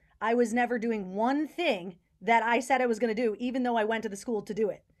musical. I was never doing one thing that I said I was going to do, even though I went to the school to do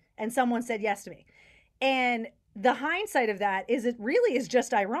it. And someone said yes to me. And the hindsight of that is it really is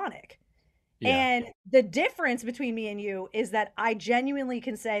just ironic. Yeah. And the difference between me and you is that I genuinely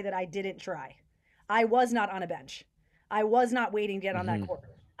can say that I didn't try. I was not on a bench. I was not waiting to get on that court.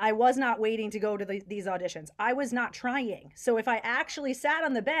 I was not waiting to go to these auditions. I was not trying. So if I actually sat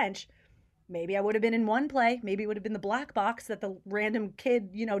on the bench, maybe I would have been in one play. Maybe it would have been the Black Box that the random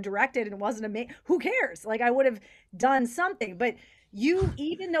kid, you know, directed and wasn't amazing. Who cares? Like, I would have done something. But you,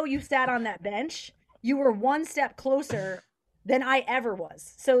 even though you sat on that bench, you were one step closer than I ever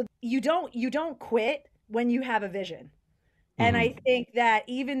was. So you don't quit when you have a vision. And I think that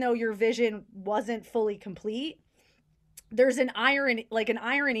even though your vision wasn't fully complete, there's an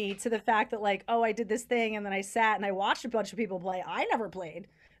irony to the fact that, like, oh, I did this thing and then I sat and I watched a bunch of people play. I never played,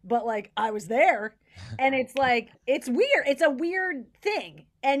 but like I was there. And it's like, it's weird. It's a weird thing.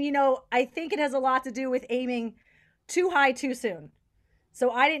 And, you know, I think it has a lot to do with aiming too high too soon.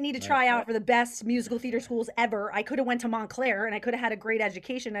 So I didn't need to try out for the best musical theater schools ever. I could have went to Montclair and I could have had a great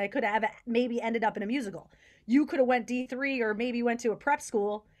education. And I could have maybe ended up in a musical. You could have went D3 or maybe went to a prep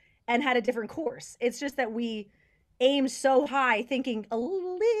school and had a different course. It's just that we aim so high, thinking a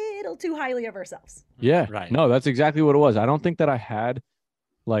little too highly of ourselves. Yeah, right. No, that's exactly what it was. I don't think that I had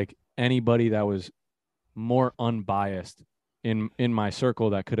like anybody that was more unbiased in my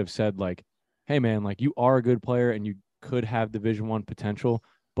circle that could have said like, "Hey man, like you are a good player and you could have Division I potential,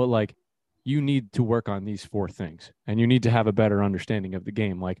 but like you need to work on these 4 things and you need to have a better understanding of the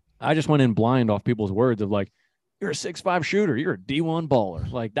game." Like I just went in blind off people's words of like, "You're a 6'5" shooter, you're a D1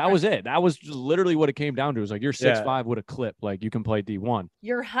 baller." Like that was it. That was just literally what it came down to. It was like, you're 6'5" with a clip, like you can play D1.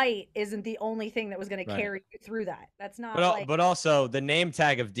 Your height isn't the only thing that was going to carry you through that. That's not but also the name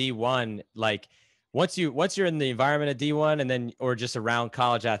tag of D1, like once you're in the environment of D1 and then or just around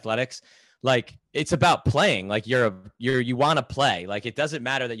college athletics, like it's about playing. Like you want to play. Like it doesn't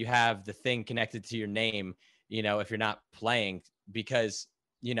matter that you have the thing connected to your name, you know, if you're not playing, because,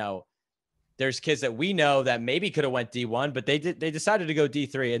 you know, there's kids that we know that maybe could have went D1, but they decided to go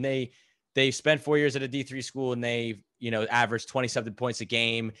D3 and they spent 4 years at a D3 school and they, you know, averaged 27 points a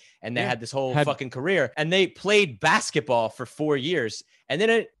game and they had this whole fucking career and they played basketball for 4 years. And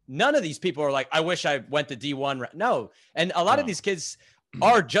then none of these people are like, "I wish I went to D1. No. And a lot of these kids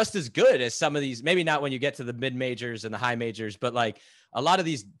are just as good as some of these, maybe not when you get to the mid majors and the high majors, but like a lot of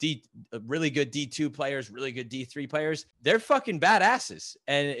these really good D2 players, really good D3 players, they're fucking badasses.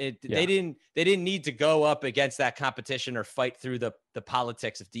 And they didn't need to go up against that competition or fight through the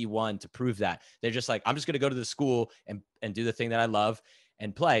politics of D1 to prove that. They're just like, I'm just going to go to the school and do the thing that I love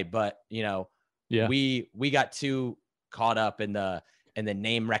and play. But, you know, we got too caught up in the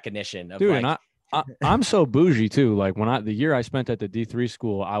name recognition of like, I'm so bougie too. Like the year I spent at the D3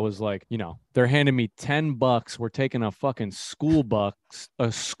 school, I was like, you know, they're handing me $10. We're taking a fucking school bus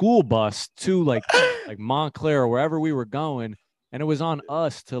to like Montclair or wherever we were going. And it was on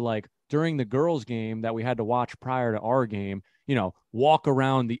us to like, during the girls' game that we had to watch prior to our game, you know, walk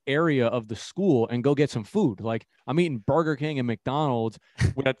around the area of the school and go get some food. Like I'm eating Burger King and McDonald's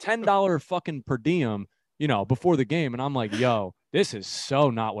with a $10 fucking per diem, you know, before the game. And I'm like, yo, this is so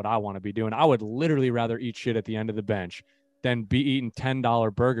not what I want to be doing. I would literally rather eat shit at the end of the bench than be eating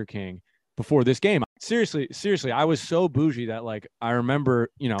 $10 Burger King before this game. Seriously, I was so bougie that like I remember,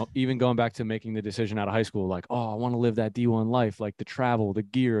 even going back to making the decision out of high school, like, oh, I want to live that D1 life, like the travel, the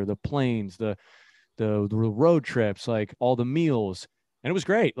gear, the planes, the road trips, like all the meals. And it was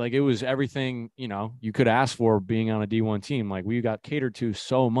great. Like it was everything, you could ask for being on a D1 team. Like we got catered to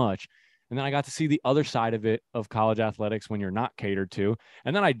so much. And then I got to see the other side of it of college athletics when you're not catered to.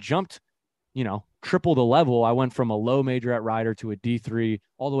 And then I jumped, triple the level. I went from a low major at Rider to a D3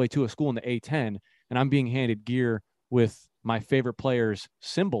 all the way to a school in the A10. And I'm being handed gear with my favorite player's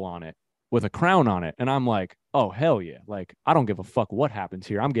symbol on it, with a crown on it. And I'm like, oh, hell yeah. Like, I don't give a fuck what happens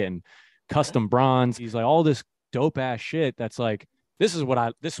here. I'm getting custom bronze. He's like all this dope ass shit. That's like, this is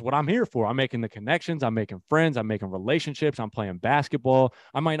what I'm here for. I'm making the connections. I'm making friends. I'm making relationships. I'm playing basketball.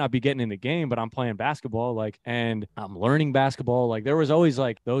 I might not be getting in the game, but I'm playing basketball. Like, and I'm learning basketball. Like there was always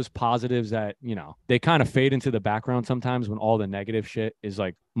like those positives that, they kind of fade into the background sometimes when all the negative shit is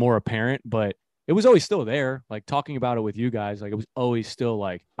like more apparent, but it was always still there. Like talking about it with you guys, like it was always still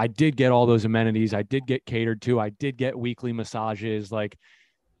like, I did get all those amenities. I did get catered to. I did get weekly massages. Like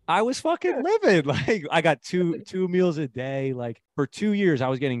I was fucking living. Like I got two meals a day. Like for 2 years, I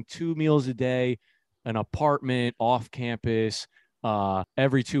was getting 2 meals a day, an apartment off campus.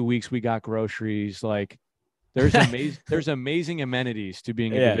 Every 2 weeks we got groceries. Like there's amazing amenities to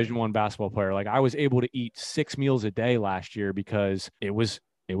being a Division I basketball player. Like I was able to eat 6 meals a day last year because it was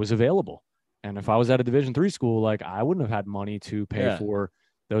available. And if I was at a Division III school, like I wouldn't have had money to pay for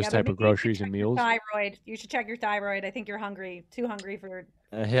those type of groceries and meals. Thyroid. You should check your thyroid. I think you're hungry, too hungry for.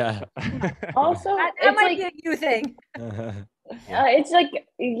 Also, that might be a you thing. It's like,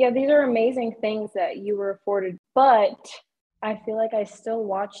 these are amazing things that you were afforded, but I feel like I still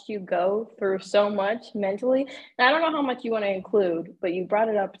watched you go through so much mentally. And I don't know how much you want to include, but you brought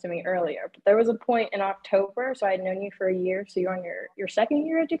it up to me earlier. But there was a point in October, so I had known you for a year. So you're on your second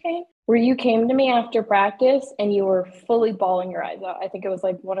year at Duquesne, where you came to me after practice and you were fully bawling your eyes out. I think it was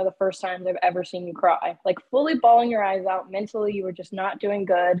like one of the first times I've ever seen you cry, like fully bawling your eyes out. Mentally, you were just not doing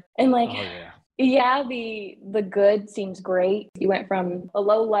good. And like, the good seems great. You went from a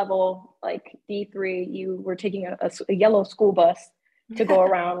low level, like D3, you were taking a yellow school bus to go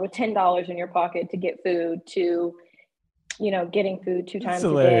around with $10 in your pocket to get food, to, getting food 2 times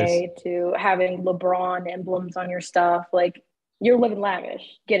a day, to having LeBron emblems on your stuff. Like you're living lavish,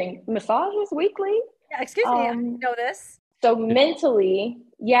 getting massages weekly. Yeah, excuse me, I didn't know this. So mentally,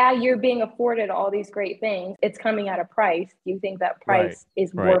 you're being afforded all these great things. It's coming at a price. Do you think that price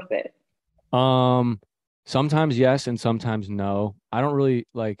is worth it? Sometimes yes, and sometimes no. I don't really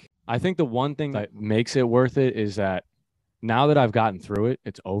I think the one thing that makes it worth it is that now that I've gotten through it,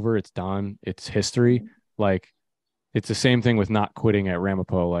 it's over, it's done, it's history. Like it's the same thing with not quitting at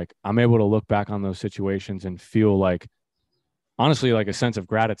Ramapo. Like I'm able to look back on those situations and feel like, honestly, like a sense of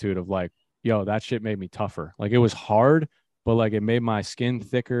gratitude of like, yo, that shit made me tougher. Like it was hard, but like it made my skin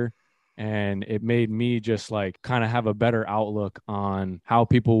thicker. And it made me just like kind of have a better outlook on how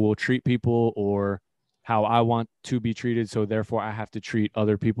people will treat people or how I want to be treated. So therefore I have to treat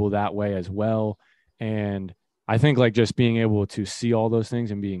other people that way as well. And I think like just being able to see all those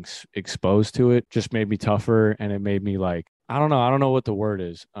things and being exposed to it just made me tougher. And it made me like, I don't know what the word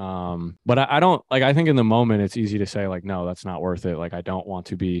is. But I don't like, I think in the moment it's easy to say like, no, that's not worth it. Like, I don't want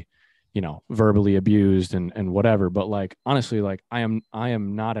to be, verbally abused and whatever. But like, honestly, like I am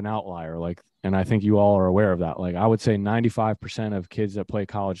not an outlier. Like, and I think you all are aware of that. Like I would say 95% of kids that play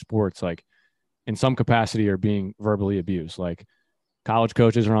college sports, like in some capacity are being verbally abused. Like college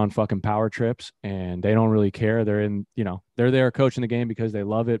coaches are on fucking power trips and they don't really care. They're in, they're there coaching the game because they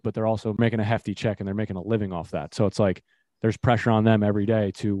love it, but they're also making a hefty check and they're making a living off that. So it's like, there's pressure on them every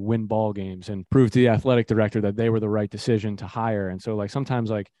day to win ball games and prove to the athletic director that they were the right decision to hire. And so like, sometimes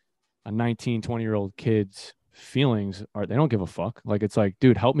like a 19, 20-year-old kid's feelings are, they don't give a fuck. Like, it's like,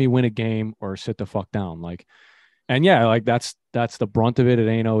 dude, help me win a game or sit the fuck down. Like, and yeah, like that's the brunt of it. It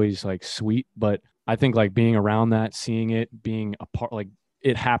ain't always like sweet, but I think like being around that, seeing it, being a part, like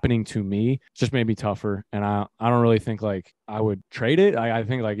it happening to me just made me tougher. And I don't really think like I would trade it. I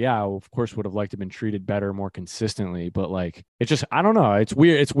think like, yeah, I of course would have liked to have been treated better, more consistently, but like, it's just, I don't know. It's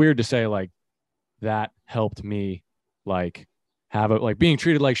weird. It's weird to say like that helped me like have a, like being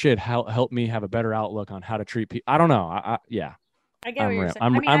treated like shit helped me have a better outlook on how to treat people. I don't know. I get what you're saying.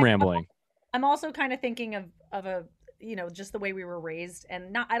 I'm rambling. I'm also kind of thinking of a, just the way we were raised,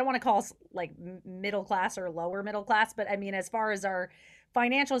 and not, I don't want to call us like middle class or lower middle class, but I mean, as far as our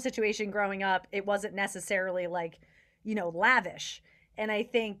financial situation growing up, it wasn't necessarily like, lavish. And I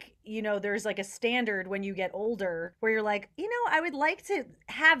think, there's like a standard when you get older where you're like, I would like to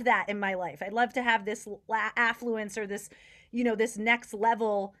have that in my life. I'd love to have this affluence or this, this next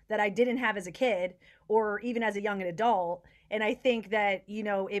level that I didn't have as a kid or even as a young adult. And I think that,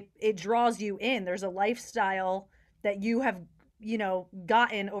 it draws you in. There's a lifestyle that you have,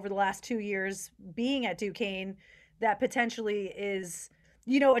 gotten over the last 2 years being at Duquesne that potentially is,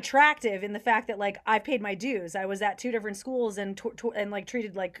 attractive in the fact that like I paid my dues. I was at 2 different schools and like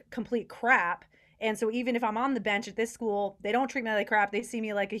treated like complete crap. And so even if I'm on the bench at this school, they don't treat me like crap. They see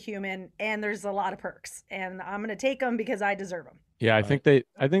me like a human, and there's a lot of perks, and I'm going to take them because I deserve them. Yeah, I think they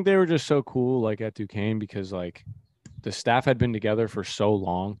were just so cool, like at Duquesne, because like the staff had been together for so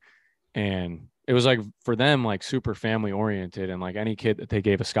long, and it was like for them like super family oriented, and like any kid that they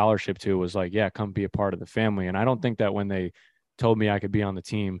gave a scholarship to was like, yeah, come be a part of the family. And I don't think that when they told me I could be on the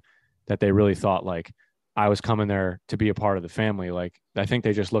team that they really thought like I was coming there to be a part of the family. Like, I think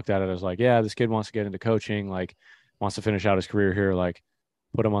they just looked at it as like, yeah, this kid wants to get into coaching, like wants to finish out his career here, like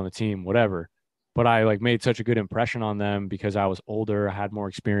put him on the team, whatever. But I like made such a good impression on them because I was older, I had more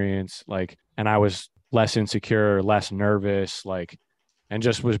experience, like, and I was less insecure, less nervous, like, and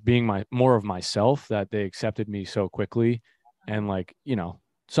just was being more of myself, that they accepted me so quickly. And like,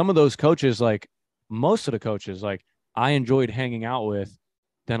 some of those coaches, like most of the coaches, like I enjoyed hanging out with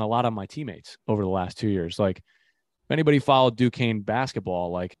than a lot of my teammates over the last 2 years. Like if anybody followed Duquesne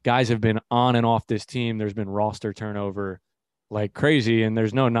basketball, like guys have been on and off this team. There's been roster turnover like crazy. And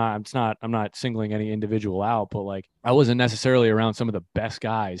there's I'm not singling any individual out, but like I wasn't necessarily around some of the best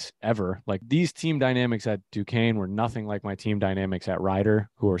guys ever. Like these team dynamics at Duquesne were nothing like my team dynamics at Rider,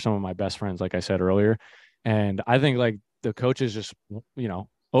 who are some of my best friends, like I said earlier. And I think like the coaches just,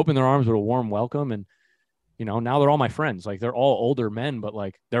 opened their arms with a warm welcome. And now they're all my friends. Like they're all older men, but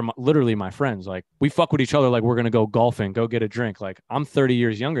like they're literally my friends. Like we fuck with each other. Like we're going to go golfing, go get a drink. Like I'm 30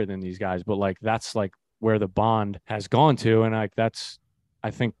 years younger than these guys, but like, that's like where the bond has gone to. And like, that's, I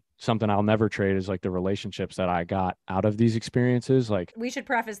think something I'll never trade is like the relationships that I got out of these experiences. Like we should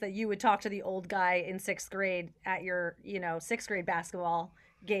preface that you would talk to the old guy in 6th grade at your, 6th grade basketball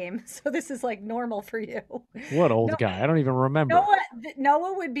game. So this is like normal for you. What old guy? I don't even remember.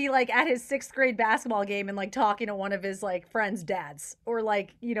 Noah would be like at his 6th grade basketball game and like talking to one of his like friends' dads, or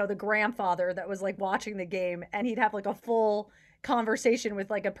like, the grandfather that was like watching the game, and he'd have like a full conversation with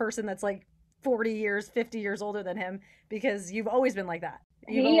like a person that's like 40 years, 50 years older than him, because you've always been like that.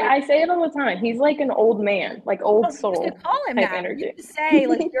 I say it all the time. He's like an old man, like old soul. You call him that. Energy. You say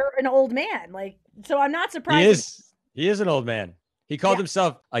like you're an old man. Like, so I'm not surprised. He is an old man. He called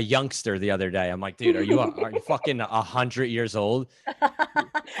himself a youngster the other day. I'm like, dude, are you fucking 100 years old?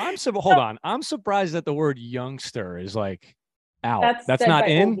 Hold on. I'm surprised that the word youngster is like out. That's not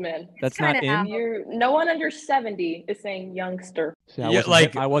in. That's not in. No one under 70 is saying youngster. See,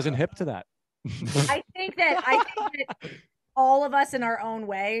 I wasn't hip to that. I think that all of us in our own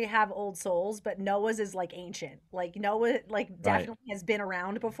way have old souls, but Noah's is like ancient. Like Noah, like definitely has been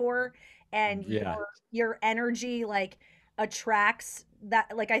around before, and your energy like attracts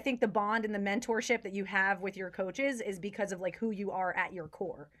that. Like I think the bond and the mentorship that you have with your coaches is because of like who you are at your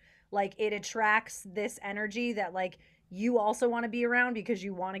core. Like it attracts this energy that like you also want to be around because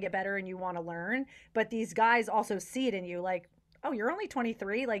you want to get better and you want to learn. But these guys also see it in you, like, oh, you're only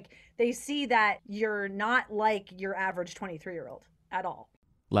 23. Like they see that you're not like your average 23-year-old at all.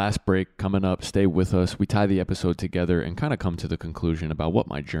 Last break coming up. Stay with us. We tie the episode together and kind of come to the conclusion about what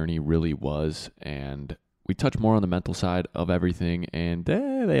my journey really was. And we touch more on the mental side of everything. And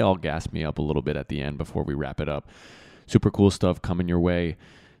they all gas me up a little bit at the end before we wrap it up. Super cool stuff coming your way.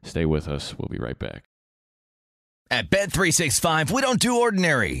 Stay with us. We'll be right back. At Bet365, we don't do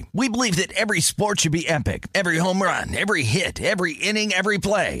ordinary. We believe that every sport should be epic. Every home run, every hit, every inning, every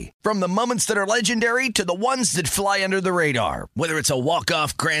play. From the moments that are legendary to the ones that fly under the radar. Whether it's a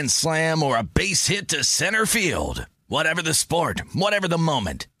walk-off grand slam or a base hit to center field. Whatever the sport, whatever the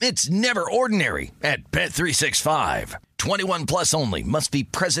moment. It's never ordinary at Bet365. 21 plus only. Must be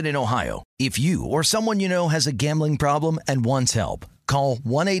present in Ohio. If you or someone you know has a gambling problem and wants help, call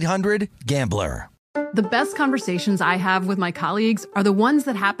 1-800-GAMBLER. The best conversations I have with my colleagues are the ones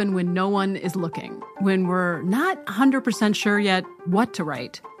that happen when no one is looking, when we're not 100% sure yet what to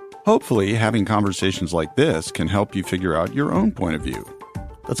write. Hopefully, having conversations like this can help you figure out your own point of view.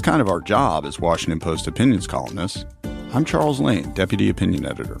 That's kind of our job as Washington Post opinions columnists. I'm Charles Lane, Deputy Opinion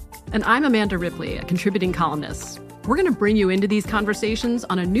Editor. And I'm Amanda Ripley, a contributing columnist. We're going to bring you into these conversations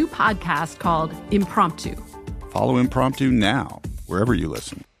on a new podcast called Impromptu. Follow Impromptu now, wherever you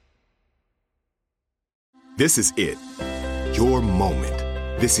listen. This is it. Your moment.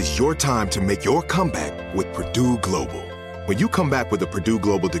 This is your time to make your comeback with Purdue Global. When you come back with a Purdue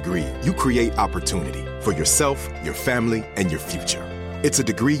Global degree, you create opportunity for yourself, your family, and your future. It's a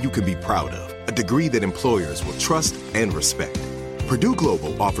degree you can be proud of, a degree that employers will trust and respect. Purdue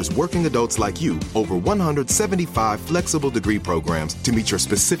Global offers working adults like you over 175 flexible degree programs to meet your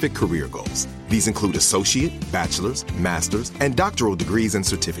specific career goals. These include associate, bachelor's, master's, and doctoral degrees and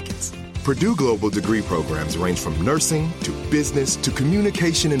certificates. Purdue Global degree programs range from nursing to business to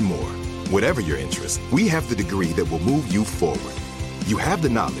communication and more. Whatever your interest, we have the degree that will move you forward. You have the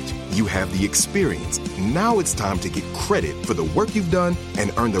knowledge, you have the experience. Now it's time to get credit for the work you've done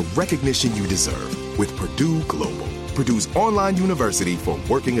and earn the recognition you deserve with Purdue Global, Purdue's online university for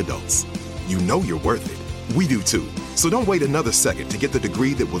working adults. You know you're worth it. We do too. So don't wait another second to get the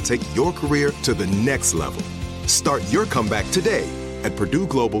degree that will take your career to the next level. Start your comeback today at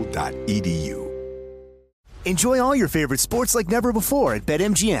purdueglobal.edu. Enjoy all your favorite sports like never before at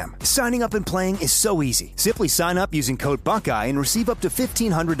BetMGM. Signing up and playing is so easy. Simply sign up using code Buckeye and receive up to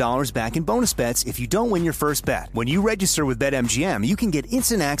 $1,500 back in bonus bets if you don't win your first bet. When you register with BetMGM, you can get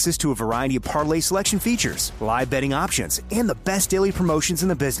instant access to a variety of parlay selection features, live betting options, and the best daily promotions in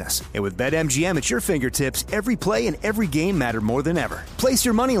the business. And with BetMGM at your fingertips, every play and every game matter more than ever. Place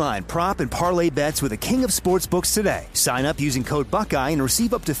your moneyline, prop, and parlay bets with the king of sportsbooks today. Sign up using code Buckeye and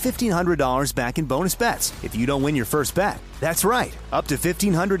receive up to $1,500 back in bonus bets if you don't win your first bet. That's right, up to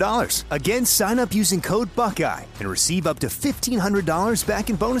 $1,500. Again, sign up using code Buckeye and receive up to $1,500 back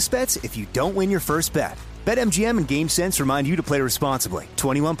in bonus bets if you don't win your first bet. BetMGM and GameSense remind you to play responsibly.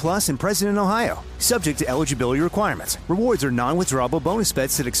 21 plus and present in Ohio. Subject to eligibility requirements. Rewards are non-withdrawable bonus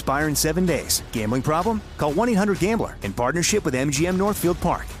bets that expire in 7 days. Gambling problem? Call 1-800-GAMBLER in partnership with MGM Northfield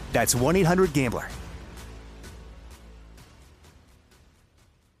Park. That's 1-800-GAMBLER.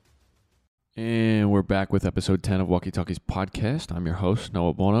 And we're back with episode 10 of Walkie Talkies podcast. I'm your host,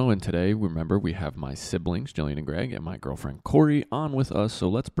 Noah Bono, and today, remember, we have my siblings, Jillian and Greg, and my girlfriend, Corey, on with us, so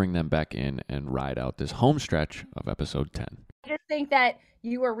let's bring them back in and ride out this home stretch of episode 10. I just think that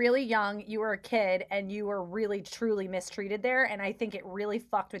you were really young, you were a kid, and you were really, truly mistreated there, and I think it really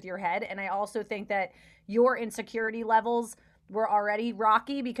fucked with your head, and I also think that your insecurity levels were already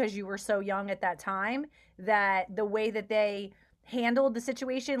rocky because you were so young at that time, that the way that they handled the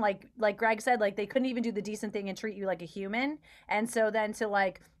situation, like Greg said, like they couldn't even do the decent thing and treat you like a human. And so then to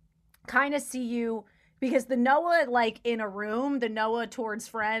like kind of see you, because the Noah like in a room, the Noah towards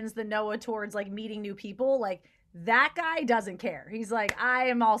friends, the Noah towards like meeting new people, like that guy doesn't care. He's like, I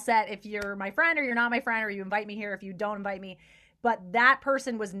am all set if you're my friend or you're not my friend, or you invite me here if you don't invite me. But that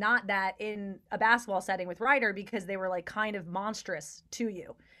person was not that in a basketball setting with Ryder, because they were like kind of monstrous to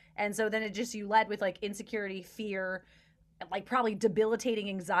you. And so then it just, you led with like insecurity, fear, like probably debilitating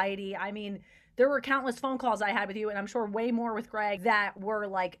anxiety. I mean, there were countless phone calls I had with you, and I'm sure way more with Greg, that were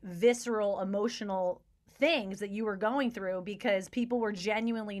like visceral, emotional things that you were going through because people were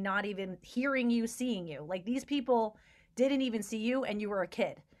genuinely not even hearing you, seeing you. Like these people didn't even see you, and you were a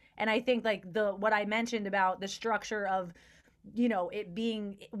kid. And I think like what I mentioned about the structure of, you know, it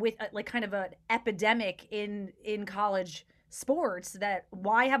being with like kind of an epidemic in college sports, that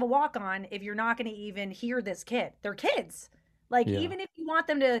why have a walk-on if you're not going to even hear this kid? They're kids. Like, yeah. Even if you want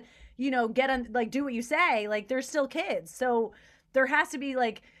them to, you know, get on, like, do what you say, like, they're still kids. So there has to be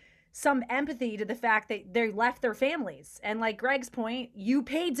like some empathy to the fact that they left their families. And like Greg's point, you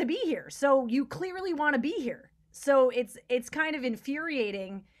paid to be here, so you clearly want to be here. So it's kind of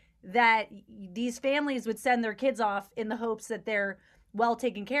infuriating that these families would send their kids off in the hopes that they're well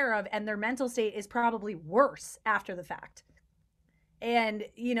taken care of, and their mental state is probably worse after the fact. And,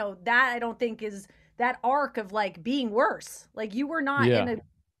 you know, that I don't think is that arc of like being worse. Like you were not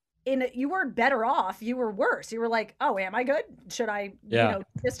you weren't better off. You were worse. You were like, oh, am I good? Should I, you know,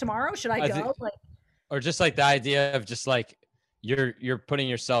 this tomorrow? Should I go? Like, or just like the idea of just like, you're putting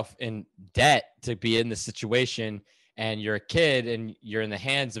yourself in debt to be in this situation, and you're a kid and you're in the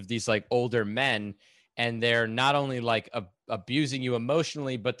hands of these like older men, and they're not only like abusing you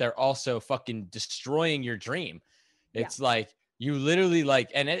emotionally, but they're also fucking destroying your dream. It's like, you literally like,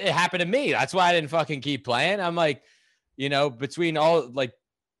 and it happened to me. That's why I didn't fucking keep playing. I'm like, you know, between all like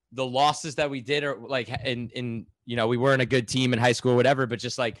the losses that we did, or like in, you know, we weren't a good team in high school or whatever, but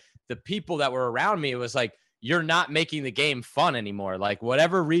just like the people that were around me, it was like, you're not making the game fun anymore. Like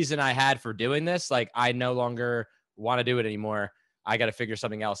whatever reason I had for doing this, like I no longer want to do it anymore. I got to figure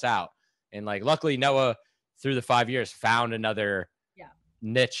something else out. And like, luckily Noah through the 5 years found another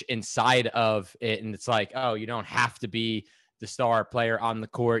niche inside of it. And it's like, oh, you don't have to be the star player on the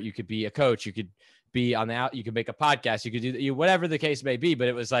court. You could be a coach. You could be on the out. You could make a podcast. You could do whatever the case may be. But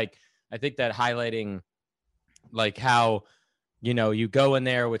it was like, I think that highlighting like how, you know, you go in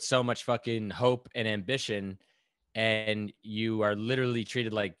there with so much fucking hope and ambition, and you are literally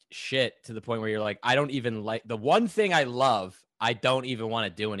treated like shit to the point where you're like, I don't even like the one thing I love. I don't even want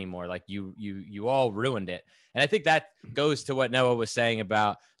to do anymore. Like you all ruined it. And I think that goes to what Noah was saying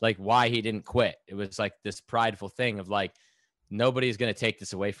about like why he didn't quit. It was like this prideful thing of like, nobody's going to take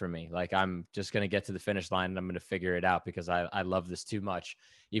this away from me. Like, I'm just going to get to the finish line and I'm going to figure it out because I love this too much.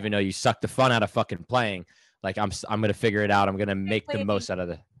 Even though you suck the fun out of fucking playing, like I'm going to figure it out. I'm going to make the most out of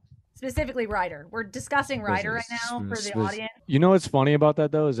it. Specifically Ryder. We're discussing Ryder right now for the audience. You know what's funny about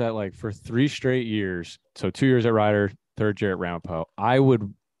that though is that like for 3 straight years, so 2 years at Ryder, 3rd year at Ramapo, I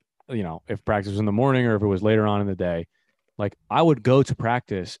would, you know, if practice was in the morning or if it was later on in the day, like I would go to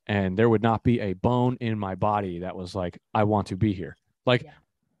practice and there would not be a bone in my body that was like, I want to be here. Like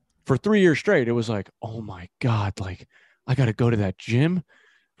for 3 years straight, it was like, oh my God, like I got to go to that gym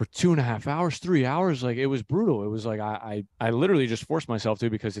for 2.5 hours, 3 hours. Like it was brutal. It was like, I literally just forced myself to,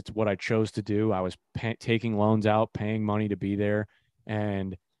 because it's what I chose to do. I was taking loans out, paying money to be there.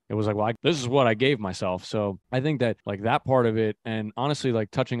 And it was like, well, this is what I gave myself. So I think that like that part of it, and honestly,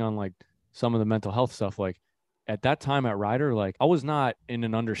 like touching on like some of the mental health stuff, like at that time at Ryder, like I was not in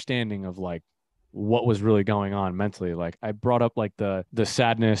an understanding of like what was really going on mentally. Like I brought up like the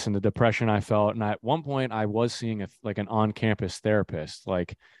sadness and the depression I felt. And at one point I was seeing like an on-campus therapist.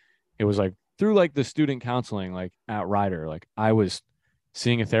 Like it was like through like the student counseling, like at Ryder, like I was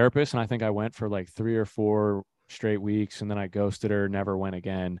seeing a therapist, and I think I went for like 3 or 4 straight weeks, and then I ghosted her, never went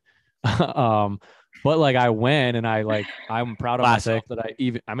again. But like I went, and I'm proud of myself that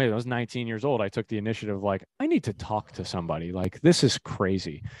I was 19 years old. I took the initiative, like I need to talk to somebody, like this is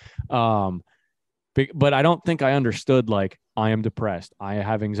crazy. But I don't think I understood, like I am depressed, I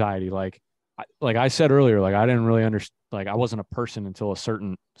have anxiety. Like I said earlier, like I didn't really understand, like I wasn't a person until a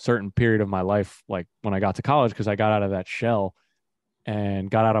certain period of my life, like when I got to college, because I got out of that shell and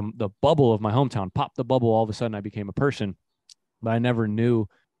got out of the bubble of my hometown, popped the bubble. All of a sudden I became a person, but I never knew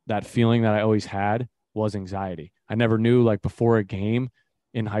that feeling that I always had was anxiety. I never knew, like before a game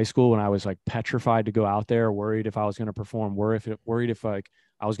in high school when I was like petrified to go out there, worried if I was going to perform, worried if like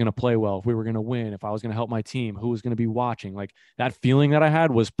I was going to play well, if we were going to win, if I was going to help my team, who was going to be watching. Like that feeling that I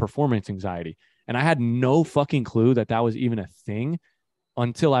had was performance anxiety. And I had no fucking clue that that was even a thing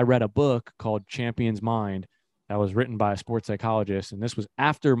until I read a book called Champion's Mind that was written by a sports psychologist. And this was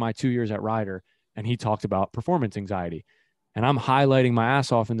after my 2 years at Ryder. And he talked about performance anxiety. And I'm highlighting my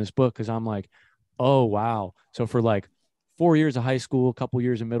ass off in this book because I'm like, oh, wow. So for like 4 years of high school, a couple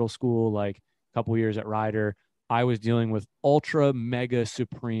years of middle school, like a couple years at Ryder, I was dealing with ultra mega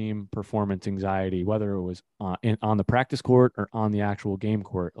supreme performance anxiety, whether it was on the practice court or on the actual game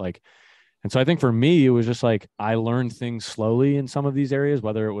court. Like, and so I think for me, it was just like, I learned things slowly in some of these areas,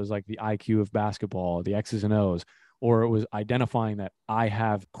 whether it was like the IQ of basketball, the X's and O's, or it was identifying that I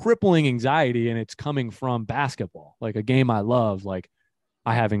have crippling anxiety and it's coming from basketball, like a game I love. Like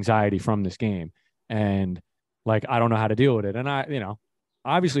I have anxiety from this game and like, I don't know how to deal with it. And I, you know,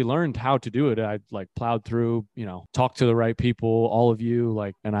 obviously learned how to do it. I like plowed through, you know, talked to the right people, all of you,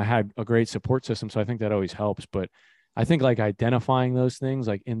 like, and I had a great support system. So I think that always helps. But I think like identifying those things,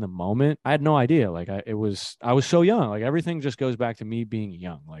 like in the moment, I had no idea. Like I was so young, like everything just goes back to me being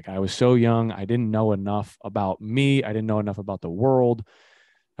young. Like I was so young. I didn't know enough about me. I didn't know enough about the world,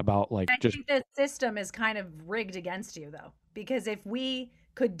 about like, I think the system is kind of rigged against you though, because if we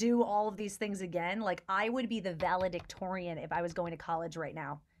could do all of these things again, like I would be the valedictorian if I was going to college right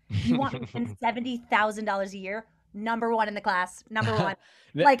now. You want me to spend $70,000 a year? Number one in the class, number one.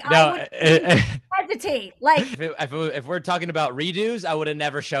 Like I would hesitate. Like if we're talking about redos, I would have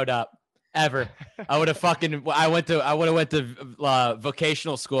never showed up ever. I would have I would have went to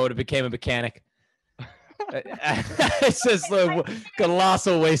vocational school. I would have became a mechanic. It's just a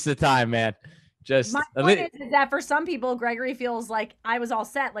colossal waste of time, man. Just my point is that for some people, Gregory feels like I was all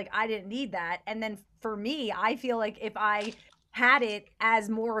set, like I didn't need that. And then for me, I feel like if I had it as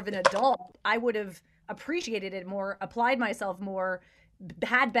more of an adult, I would have appreciated it more, applied myself more,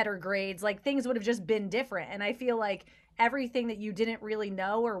 had better grades, like things would have just been different. And I feel like everything that you didn't really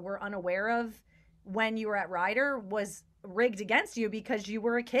know or were unaware of when you were at Ryder was rigged against you because you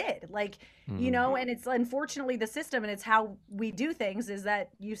were a kid, like, you know, and it's unfortunately the system, and it's how we do things, is that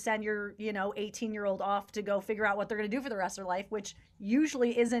you send your, you know, 18-year-old off to go figure out what they're going to do for the rest of their life, which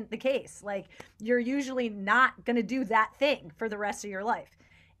usually isn't the case. Like you're usually not going to do that thing for the rest of your life.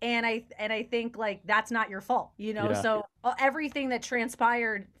 And I think like that's not your fault, you know? Yeah. So everything that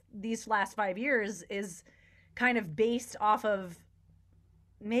transpired these last 5 years is kind of based off of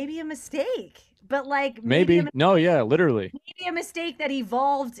maybe a mistake, but like maybe no, yeah, literally maybe a mistake that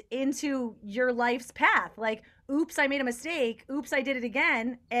evolved into your life's path. Like, oops, I made a mistake. Oops, I did it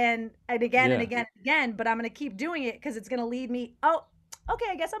again and again and again and again, but I'm going to keep doing it because it's going to lead me. Oh, okay.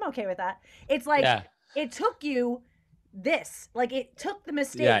 I guess I'm okay with that. It's like, it took you this. Like it took the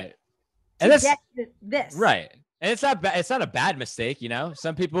mistake Yeah. to And that's get this. right. And it's not it's not a bad mistake, you know.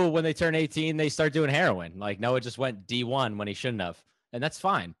 Some people when they turn 18, they start doing heroin. Like Noah just went D1 when he shouldn't have. And that's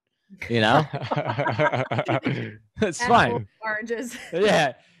fine. You know? It's fine. Oranges.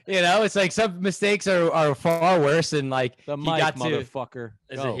 Yeah. You know, it's like some mistakes are far worse and like The he mic, got motherfucker.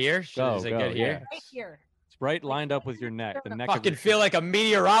 Is Go. it here? Go, Is it go, good here? yeah. Right here. It's right lined up with your neck. The neck of Fucking your- feel like a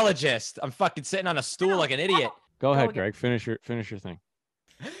meteorologist. I'm fucking sitting on a stool like an idiot. Go ahead, Greg. Finish your thing.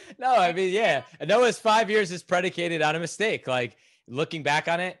 No, I mean, yeah. Noah's 5 years is predicated on a mistake. Like looking back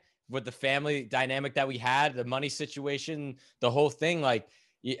on it with the family dynamic that we had, the money situation, the whole thing, like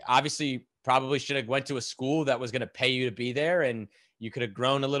you obviously probably should have went to a school that was going to pay you to be there. And you could have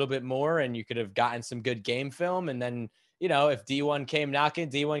grown a little bit more and you could have gotten some good game film. And then, you know, if D1 came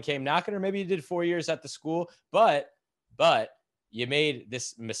knocking, or maybe you did 4 years at the school, but you made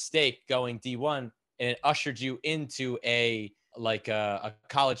this mistake going D1 and it ushered you into a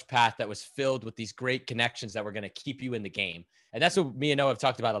college path that was filled with these great connections that were going to keep you in the game. And that's what me and Noah have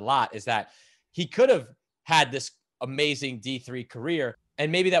talked about a lot, is that he could have had this amazing D3 career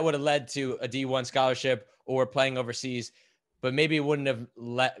and maybe that would have led to a D1 scholarship or playing overseas, but maybe it wouldn't have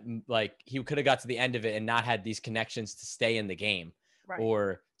he could have got to the end of it and not had these connections to stay in the game. Right.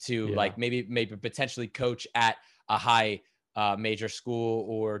 Or to maybe potentially coach at a high major school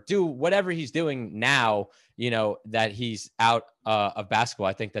or do whatever he's doing now, you know, that he's out of basketball.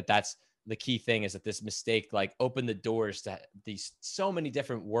 I think that's the key thing, is that this mistake like opened the doors to these so many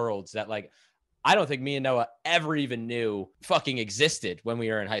different worlds that like I don't think me and Noah ever even knew fucking existed when we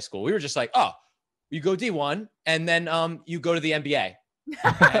were in high school. We were just like, oh, you go D1 and then you go to the NBA.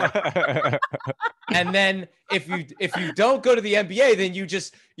 And then if you don't go to the NBA, then you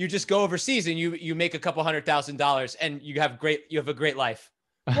just go overseas and you make a couple $100,000 and you have a great life.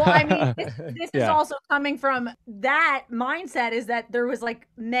 Well, I mean, this is also coming from that mindset, is that there was like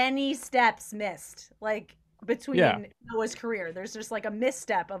many steps missed, like between Noah's career. There's just like a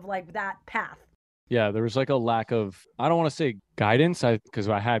misstep of like that path. Yeah, there was like a lack of, I don't want to say guidance, because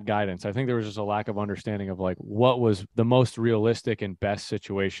I had guidance. I think there was just a lack of understanding of like what was the most realistic and best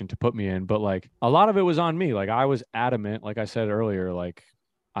situation to put me in. But like a lot of it was on me. Like I was adamant, like I said earlier, like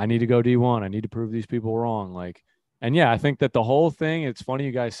I need to go D1. I need to prove these people wrong. Like, and yeah, I think that the whole thing, it's funny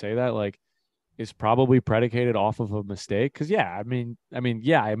you guys say that, like, is probably predicated off of a mistake. Cause yeah, I mean, I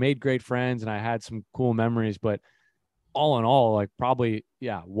made great friends and I had some cool memories, but all in all, like probably,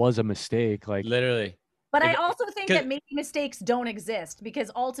 was a mistake. Like literally. But I also think that maybe mistakes don't exist,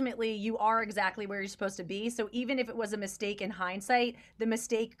 because ultimately you are exactly where you're supposed to be. So even if it was a mistake in hindsight, the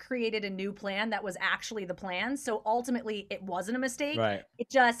mistake created a new plan that was actually the plan. So ultimately it wasn't a mistake. Right. It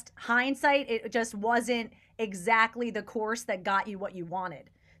just it just wasn't exactly the course that got you what you wanted.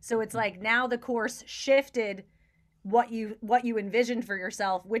 So it's like now the course shifted what you envisioned for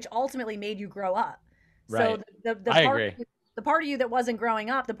yourself, which ultimately made you grow up. Right. So I agree. The part of you that wasn't growing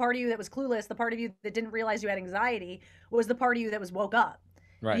up, the part of you that was clueless, the part of you that didn't realize you had anxiety was the part of you that was woke up.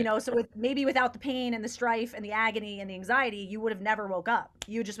 Right. You know, so maybe without the pain and the strife and the agony and the anxiety, you would have never woke up.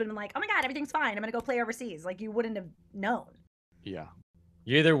 You would just been like, oh my God, everything's fine. I'm going to go play overseas. Like you wouldn't have known. Yeah.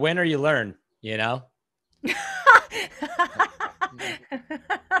 You either win or you learn, you know? You're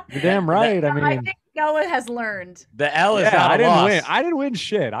damn right. I think Noah has learned. The L is not I didn't loss. win. I didn't win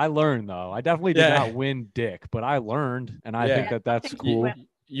shit. I learned though. I definitely did not win dick, but I learned, and I think that's cool.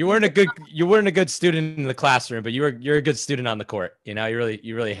 You weren't a good student in the classroom, but you're a good student on the court. You know,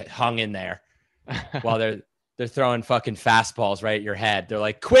 you really hung in there while they're throwing fucking fastballs right at your head. They're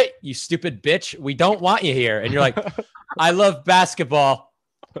like, "Quit, you stupid bitch. We don't want you here." And you're like, "I love basketball.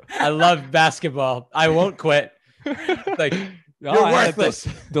 I love basketball. I won't quit." Like, you're worthless.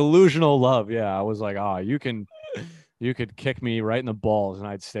 Delusional love. Yeah, I was like, you could kick me right in the balls, and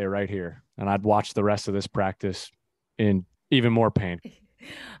I'd stay right here, and I'd watch the rest of this practice in even more pain.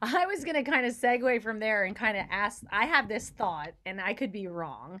 I was going to kind of segue from there and kind of ask, I have this thought, and I could be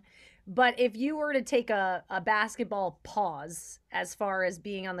wrong, but if you were to take a basketball pause as far as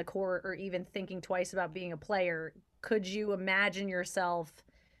being on the court or even thinking twice about being a player, could you imagine yourself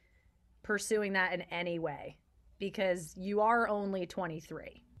pursuing that in any way? Because you are only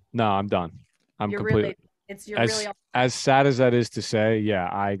 23. No, I'm done. As sad as that is to say,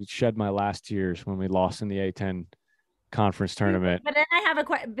 I shed my last tears when we lost in the A10 conference tournament. But then I have a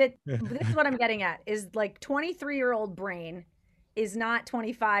question. But this is what I'm getting at, is like 23-year-old brain is not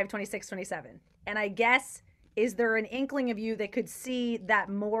 25, 26, 27. And I guess, is there an inkling of you that could see that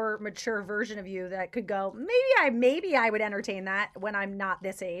more mature version of you that could go, maybe I would entertain that when I'm not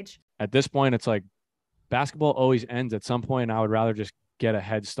this age? At this point, it's like basketball always ends at some point. And I would rather just get a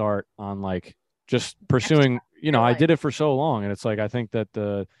head start on like just pursuing, I did it for so long. And it's like, I think that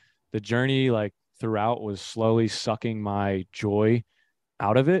the journey like throughout was slowly sucking my joy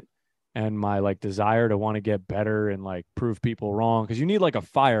out of it and my like desire to want to get better and like prove people wrong. Cause you need like a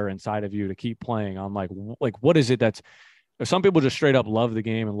fire inside of you to keep playing on like what is it that's, some people just straight up love the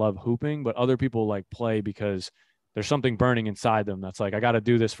game and love hooping, but other people like play because there's something burning inside them. That's like, I got to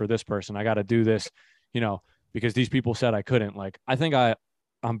do this for this person. I got to do this, because these people said I couldn't. Like, I think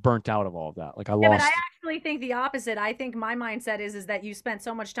I'm burnt out of all of that. Like I lost. But I actually think the opposite. I think my mindset is that you spent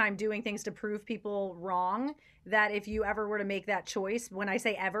so much time doing things to prove people wrong that if you ever were to make that choice, when I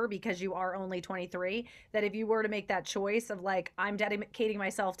say ever, because you are only 23, that if you were to make that choice of like, I'm dedicating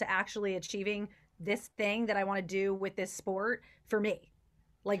myself to actually achieving this thing that I want to do with this sport for me.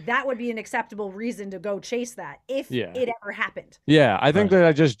 Like that would be an acceptable reason to go chase that if it ever happened. Yeah. I think that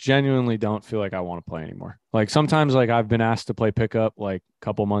I just genuinely don't feel like I want to play anymore. Like sometimes like I've been asked to play pickup like a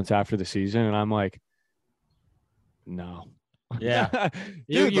couple months after the season and I'm like, no. Yeah.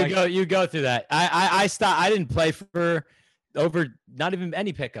 you go through that. I stopped. I didn't play for over not even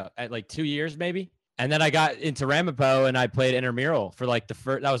any pickup at like 2 years maybe. And then I got into Ramapo and I played intramural for like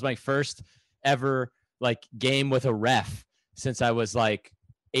that was my first ever like game with a ref since I was like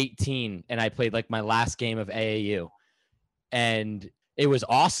 18 and I played like my last game of AAU. And it was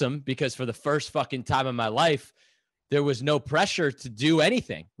awesome because for the first fucking time in my life, there was no pressure to do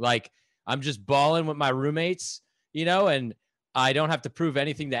anything. Like I'm just balling with my roommates, and I don't have to prove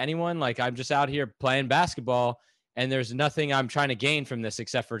anything to anyone. Like I'm just out here playing basketball and there's nothing I'm trying to gain from this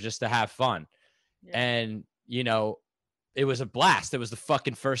except for just to have fun. Yeah. And, it was a blast. It was the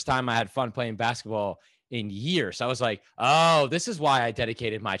fucking first time I had fun playing basketball in years. I was like, oh, this is why I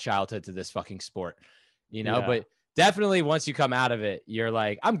dedicated my childhood to this fucking sport, but definitely once you come out of it, you're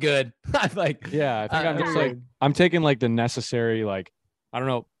like, I'm good. I'm like, I think I'm just like, I'm taking like the necessary, like, I don't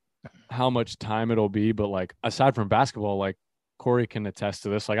know how much time it'll be, but like, aside from basketball, like Corey can attest to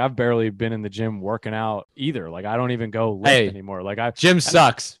this. Like I've barely been in the gym working out either. Like I don't even go lift anymore. Like gym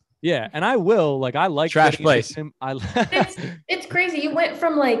sucks. Yeah, and I will. Like I like trash place. It's crazy. You went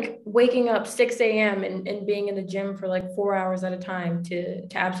from like waking up 6 a.m. and being in the gym for like 4 hours at a time to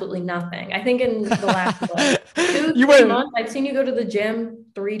absolutely nothing. I think in the last 2-3 months, I've seen you go to the gym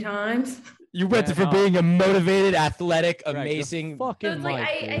 3 times. You went from being a motivated, athletic, amazing. So it's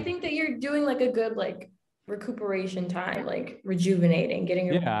like I think that you're doing like a good like recuperation time, like rejuvenating, getting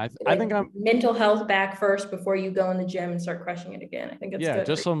your I think I'm mental health back first before you go in the gym and start crushing it again. I think it's good.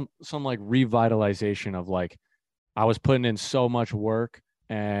 Just some like revitalization of like I was putting in so much work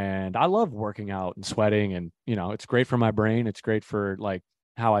and I love working out and sweating and it's great for my brain. It's great for like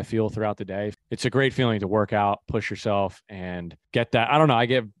how I feel throughout the day. It's a great feeling to work out, push yourself and get that. I don't know. I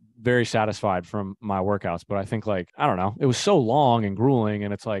get very satisfied from my workouts, but I think like, I don't know, it was so long and grueling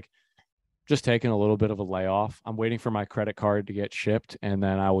and it's like, just taking a little bit of a layoff. I'm waiting for my credit card to get shipped and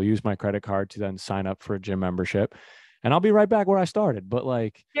then I will use my credit card to then sign up for a gym membership and I'll be right back where I started. But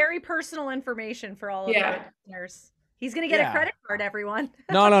like very personal information for all of our listeners. He's going to get a credit card, everyone.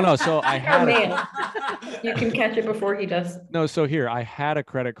 No. So I had you can catch it before he does. No. So here I had a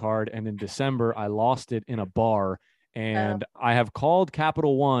credit card and in December I lost it in a bar. And I have called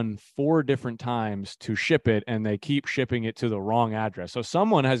Capital One 4 different times to ship it, and they keep shipping it to the wrong address. So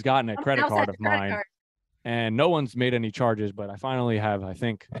someone has gotten a credit card of mine, and no one's made any charges. But I finally have, I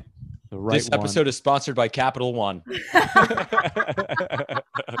think, the right. This episode is sponsored by Capital One.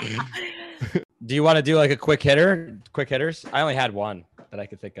 Do you want to do like a quick hitters? I only had one that I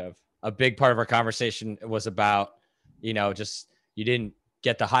could think of. A big part of our conversation was about, just you didn't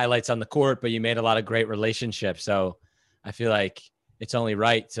get the highlights on the court, but you made a lot of great relationships. So I feel like it's only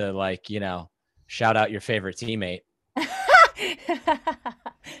right to like, shout out your favorite teammate.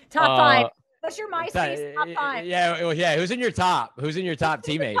 Top 5. What's your MySpace top 5? Yeah. Who's in your top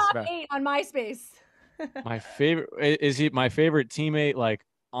teammates? Top 8 on MySpace. My favorite is he my favorite teammate like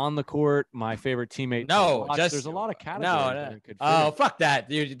on the court? My favorite teammate. No, there's a lot of categories. No. Fuck that,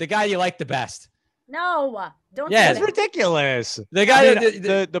 dude. The guy you like the best. No, don't. Yeah, it's ridiculous. The guy,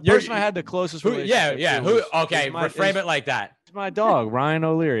 the person I had the closest relationship. Frame it like that. It's my dog, Ryan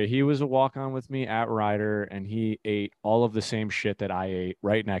O'Leary. He was a walk-on with me at Ryder, and he ate all of the same shit that I ate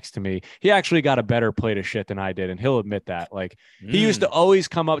right next to me. He actually got a better plate of shit than I did, and he'll admit that. Like he used to always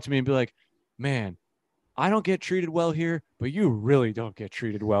come up to me and be like, "Man, I don't get treated well here, but you really don't get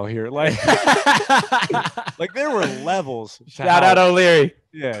treated well here." Like, like there were levels. Shout out O'Leary.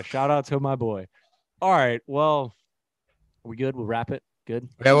 Yeah, shout out to my boy. All right. Well, are we good? We'll wrap it. Good.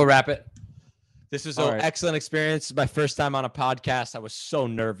 Okay, we'll wrap it. This was an excellent experience. My first time on a podcast. I was so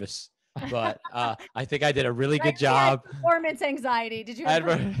nervous, but I think I did a really good job. Performance anxiety. Did you?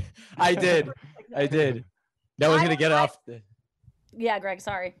 I did. I did. No one's going to get off. Yeah, Greg,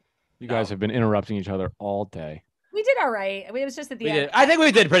 sorry. You guys have been interrupting each other all day. We did all right. It was just at the end. I think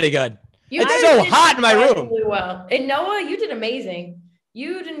we did pretty good. It's so hot in my room. Well, and Noah, you did amazing.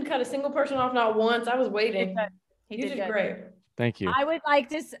 You didn't cut a single person off, not once. I was waiting. He did good. Great. Thank you. I would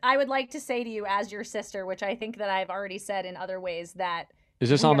like to say to you as your sister, which I think that I've already said in other ways, that is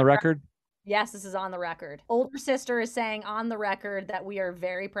this on the record? Yes, this is on the record. Older sister is saying on the record that we are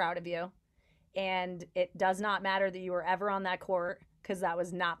very proud of you, and it does not matter that you were ever on that court, because that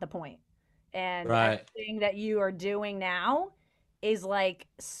was not the point. And everything that you are doing now is like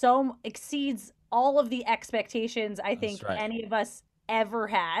so exceeds all of the expectations I think any of us ever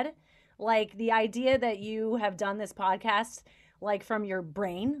had. Like the idea that you have done this podcast like from your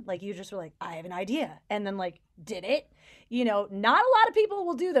brain, like you just were like, I have an idea, and then like did it. You know, not a lot of people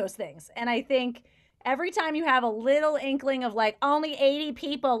will do those things. And I think every time you have a little inkling of like only 80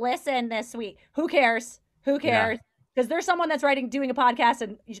 people listen this week, who cares? Who cares? Because there's someone that's doing a podcast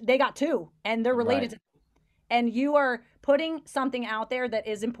and they got 2 and they're related to them. And you are putting something out there that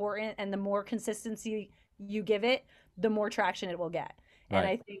is important, and the more consistency you give it, the more traction it will get. And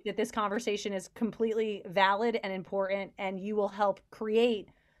I think that this conversation is completely valid and important, and you will help create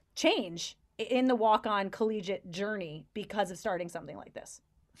change in the walk-on collegiate journey because of starting something like this.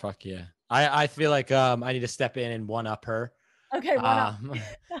 Fuck yeah. I feel like I need to step in and one-up her. Okay, one-up.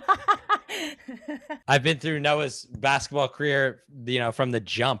 I've been through Noah's basketball career, you know, from the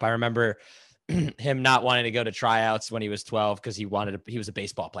jump. I remember him not wanting to go to tryouts when he was 12 because he was a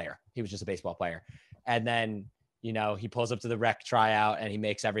baseball player. He was just a baseball player. And then, you know, he pulls up to the rec tryout and he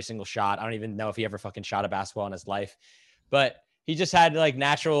makes every single shot. I don't even know if he ever fucking shot a basketball in his life, but he just had like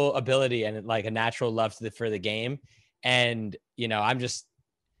natural ability and like a natural love for the game. And, you know, I'm just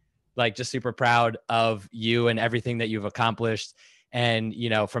super proud of you and everything that you've accomplished. And, you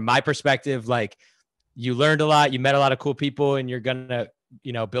know, from my perspective, like you learned a lot, you met a lot of cool people, and you're going to,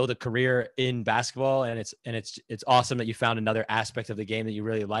 you know, build a career in basketball. And it's awesome that you found another aspect of the game that you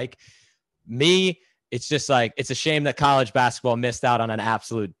really like. Me, it's just like, it's a shame that college basketball missed out on an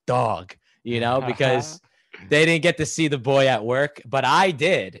absolute dog, you know, because they didn't get to see the boy at work, but I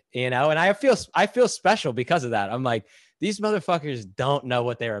did, you know, and I feel special because of that. I'm like, these motherfuckers don't know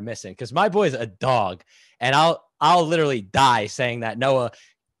what they were missing, because my boy's a dog, and I'll literally die saying that Noah,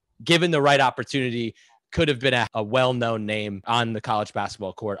 given the right opportunity, could have been a well-known name on the college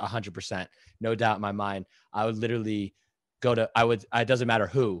basketball court, 100%, no doubt in my mind. I would literally it doesn't matter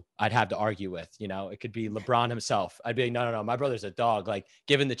who I'd have to argue with, you know, it could be LeBron himself. I'd be like, no, my brother's a dog. Like,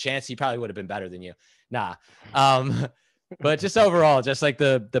 given the chance, he probably would have been better than you. Nah. But just overall, just like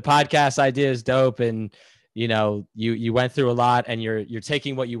the podcast idea is dope. And, you know, you went through a lot, and you're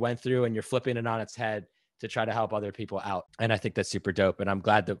taking what you went through and you're flipping it on its head to try to help other people out. And I think that's super dope. And I'm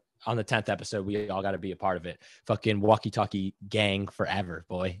glad that on the 10th episode, we all got to be a part of it. Fucking walkie-talkie gang forever,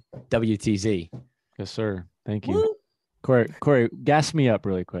 boy. WTZ. Yes, sir. Thank you. Woo. Corey, gas me up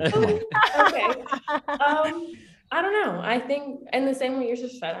really quick. Come on. Okay. I don't know. I think in the same way you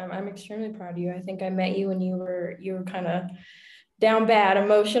just said, I'm extremely proud of you. I think I met you when you were kind of down bad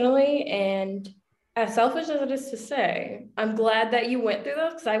emotionally, and as selfish as it is to say, I'm glad that you went through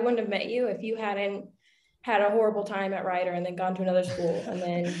this, because I wouldn't have met you if you hadn't had a horrible time at Rider and then gone to another school, and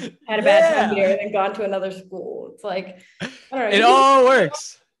then had a bad time here and then gone to another school. It's like, I don't know. It all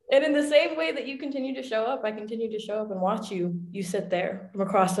works. And in the same way that you continue to show up, I continue to show up and watch you sit there from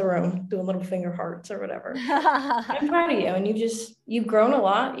across the room doing little finger hearts or whatever. I'm proud of you. And you've grown a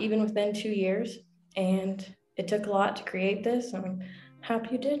lot, even within 2 years. And it took a lot to create this. I'm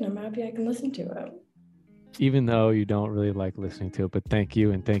happy you did, and I'm happy I can listen to it. Even though you don't really like listening to it, but thank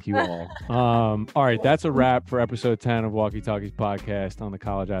you, and thank you all. All right, that's a wrap for episode 10 of Walkie Talkies podcast on the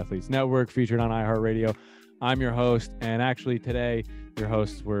College Athletes Network, featured on iHeartRadio. I'm your host, and actually today your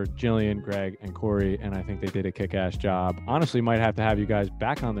hosts were Jillian, Greg, and Corey, and I think they did a kick-ass job. Honestly, might have to have you guys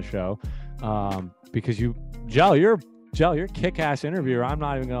back on the show because you're a kick-ass interviewer. I'm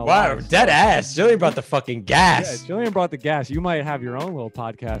not even gonna lie. Wow, dead ass. Jillian brought the fucking gas. Yeah, Jillian brought the gas. You might have your own little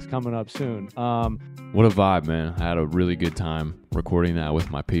podcast coming up soon. What a vibe, man. I had a really good time recording that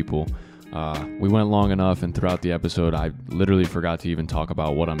with my people. We went long enough, and throughout the episode, I literally forgot to even talk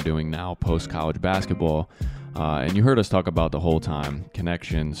about what I'm doing now post-college basketball. And you heard us talk about the whole time,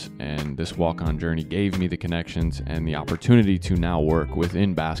 connections, and this walk-on journey gave me the connections and the opportunity to now work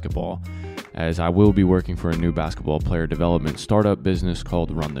within basketball, as I will be working for a new basketball player development startup business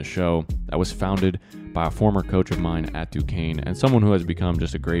called Run the Show that was founded by a former coach of mine at Duquesne and someone who has become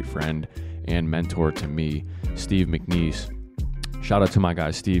just a great friend and mentor to me, Steve McNeese. Shout out to my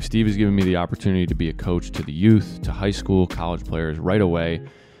guy, Steve. Steve has given me the opportunity to be a coach to the youth, to high school, college players right away,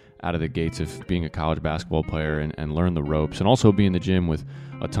 out of the gates of being a college basketball player and learn the ropes, and also be in the gym with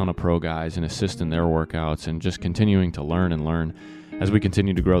a ton of pro guys and assist in their workouts and just continuing to learn as we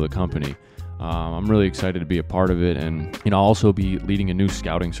continue to grow the company. I'm really excited to be a part of it, and I'll also be leading a new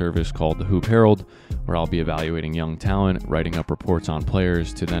scouting service called the Hoop Herald, where I'll be evaluating young talent, writing up reports on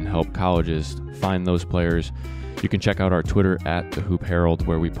players to then help colleges find those players. You can check out our Twitter at the Hoop Herald,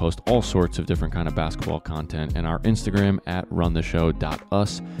 where we post all sorts of different kind of basketball content, and our Instagram at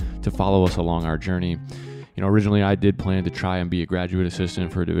runtheshow.us to follow us along our journey. Originally I did plan to try and be a graduate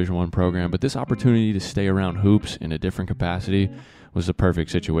assistant for a Division I program, but this opportunity to stay around hoops in a different capacity was the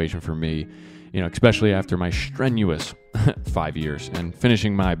perfect situation for me, especially after my strenuous 5 years, and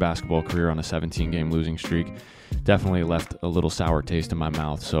finishing my basketball career on a 17-game losing streak definitely left a little sour taste in my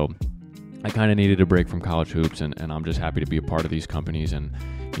mouth. So I kind of needed a break from college hoops, and I'm just happy to be a part of these companies, and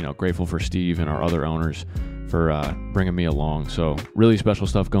grateful for Steve and our other owners for bringing me along. So really special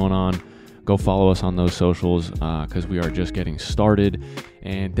stuff going on. Go follow us on those socials because we are just getting started.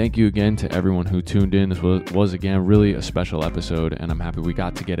 And thank you again to everyone who tuned in. This was again really a special episode, and I'm happy we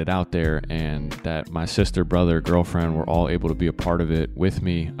got to get it out there, and that my sister, brother, girlfriend were all able to be a part of it with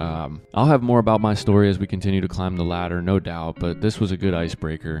me. I'll have more about my story as we continue to climb the ladder, no doubt, but this was a good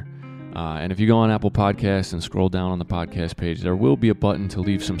icebreaker. And if you go on Apple Podcasts and scroll down on the podcast page, there will be a button to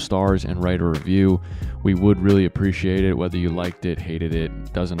leave some stars and write a review. We would really appreciate it. Whether you liked it, hated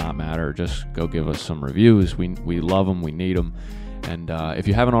it, does not matter. Just go give us some reviews. We love them. We need them. And if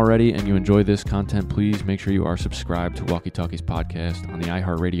you haven't already and you enjoy this content, please make sure you are subscribed to Walkie Talkies Podcast on the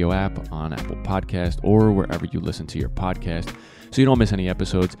iHeartRadio app, on Apple Podcast, or wherever you listen to your podcast, so you don't miss any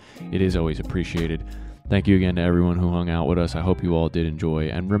episodes. It is always appreciated. Thank you again to everyone who hung out with us. I hope you all did enjoy.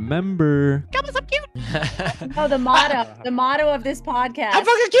 And remember... God, so cute! Oh, the motto of this podcast. I'm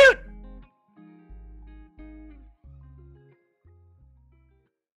fucking cute!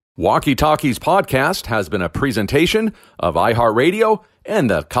 Walkie Talkies Podcast has been a presentation of iHeartRadio and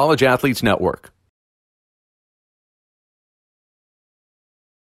the College Athletes Network.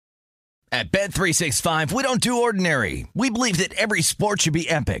 At Bet365, we don't do ordinary. We believe that every sport should be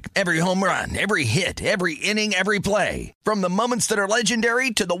epic. Every home run, every hit, every inning, every play. From the moments that are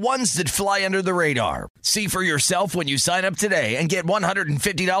legendary to the ones that fly under the radar. See for yourself when you sign up today and get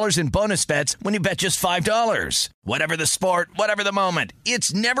 $150 in bonus bets when you bet just $5. Whatever the sport, whatever the moment,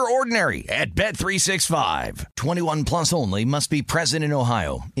 it's never ordinary at Bet365. 21 plus only. Must be present in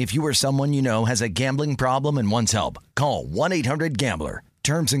Ohio. If you or someone you know has a gambling problem and wants help, call 1-800-GAMBLER.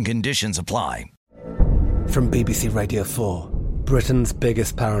 Terms and conditions apply. From BBC Radio 4, Britain's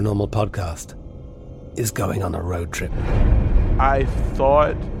biggest paranormal podcast is going on a road trip. I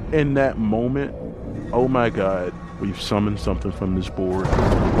thought in that moment, oh my God, we've summoned something from this board.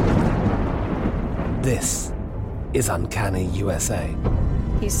 This is Uncanny USA.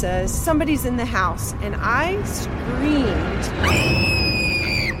 He says, somebody's in the house, and I screamed...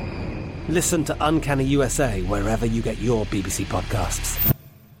 Listen to Uncanny USA wherever you get your BBC podcasts,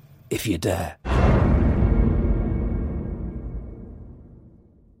 if you dare.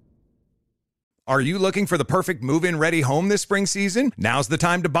 Are you looking for the perfect move-in ready home this spring season? Now's the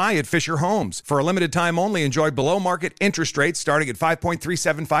time to buy at Fisher Homes. For a limited time only, enjoy below-market interest rates starting at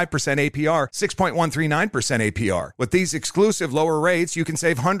 5.375% APR, 6.139% APR. With these exclusive lower rates, you can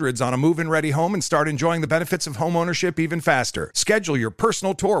save hundreds on a move-in ready home and start enjoying the benefits of homeownership even faster. Schedule your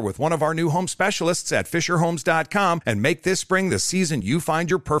personal tour with one of our new home specialists at FisherHomes.com and make this spring the season you find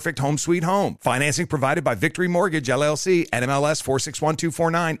your perfect home sweet home. Financing provided by Victory Mortgage, LLC, NMLS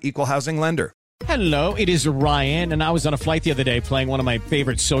 461249, Equal Housing Lender. Hello, it is Ryan, and I was on a flight the other day playing one of my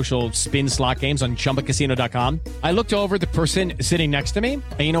favorite social spin slot games on ChumbaCasino.com. I looked over at the person sitting next to me,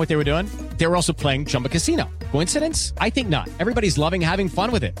 and you know what they were doing? They were also playing Chumba Casino. Coincidence? I think not. Everybody's loving having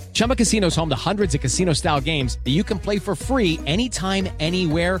fun with it. Chumba Casino is home to hundreds of casino-style games that you can play for free anytime,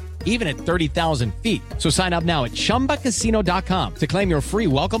 anywhere, even at 30,000 feet. So sign up now at ChumbaCasino.com to claim your free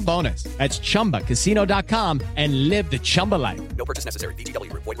welcome bonus. That's ChumbaCasino.com and live the Chumba life. No purchase necessary.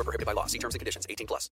 VGW. Void where prohibited by law. See terms and conditions. 18+.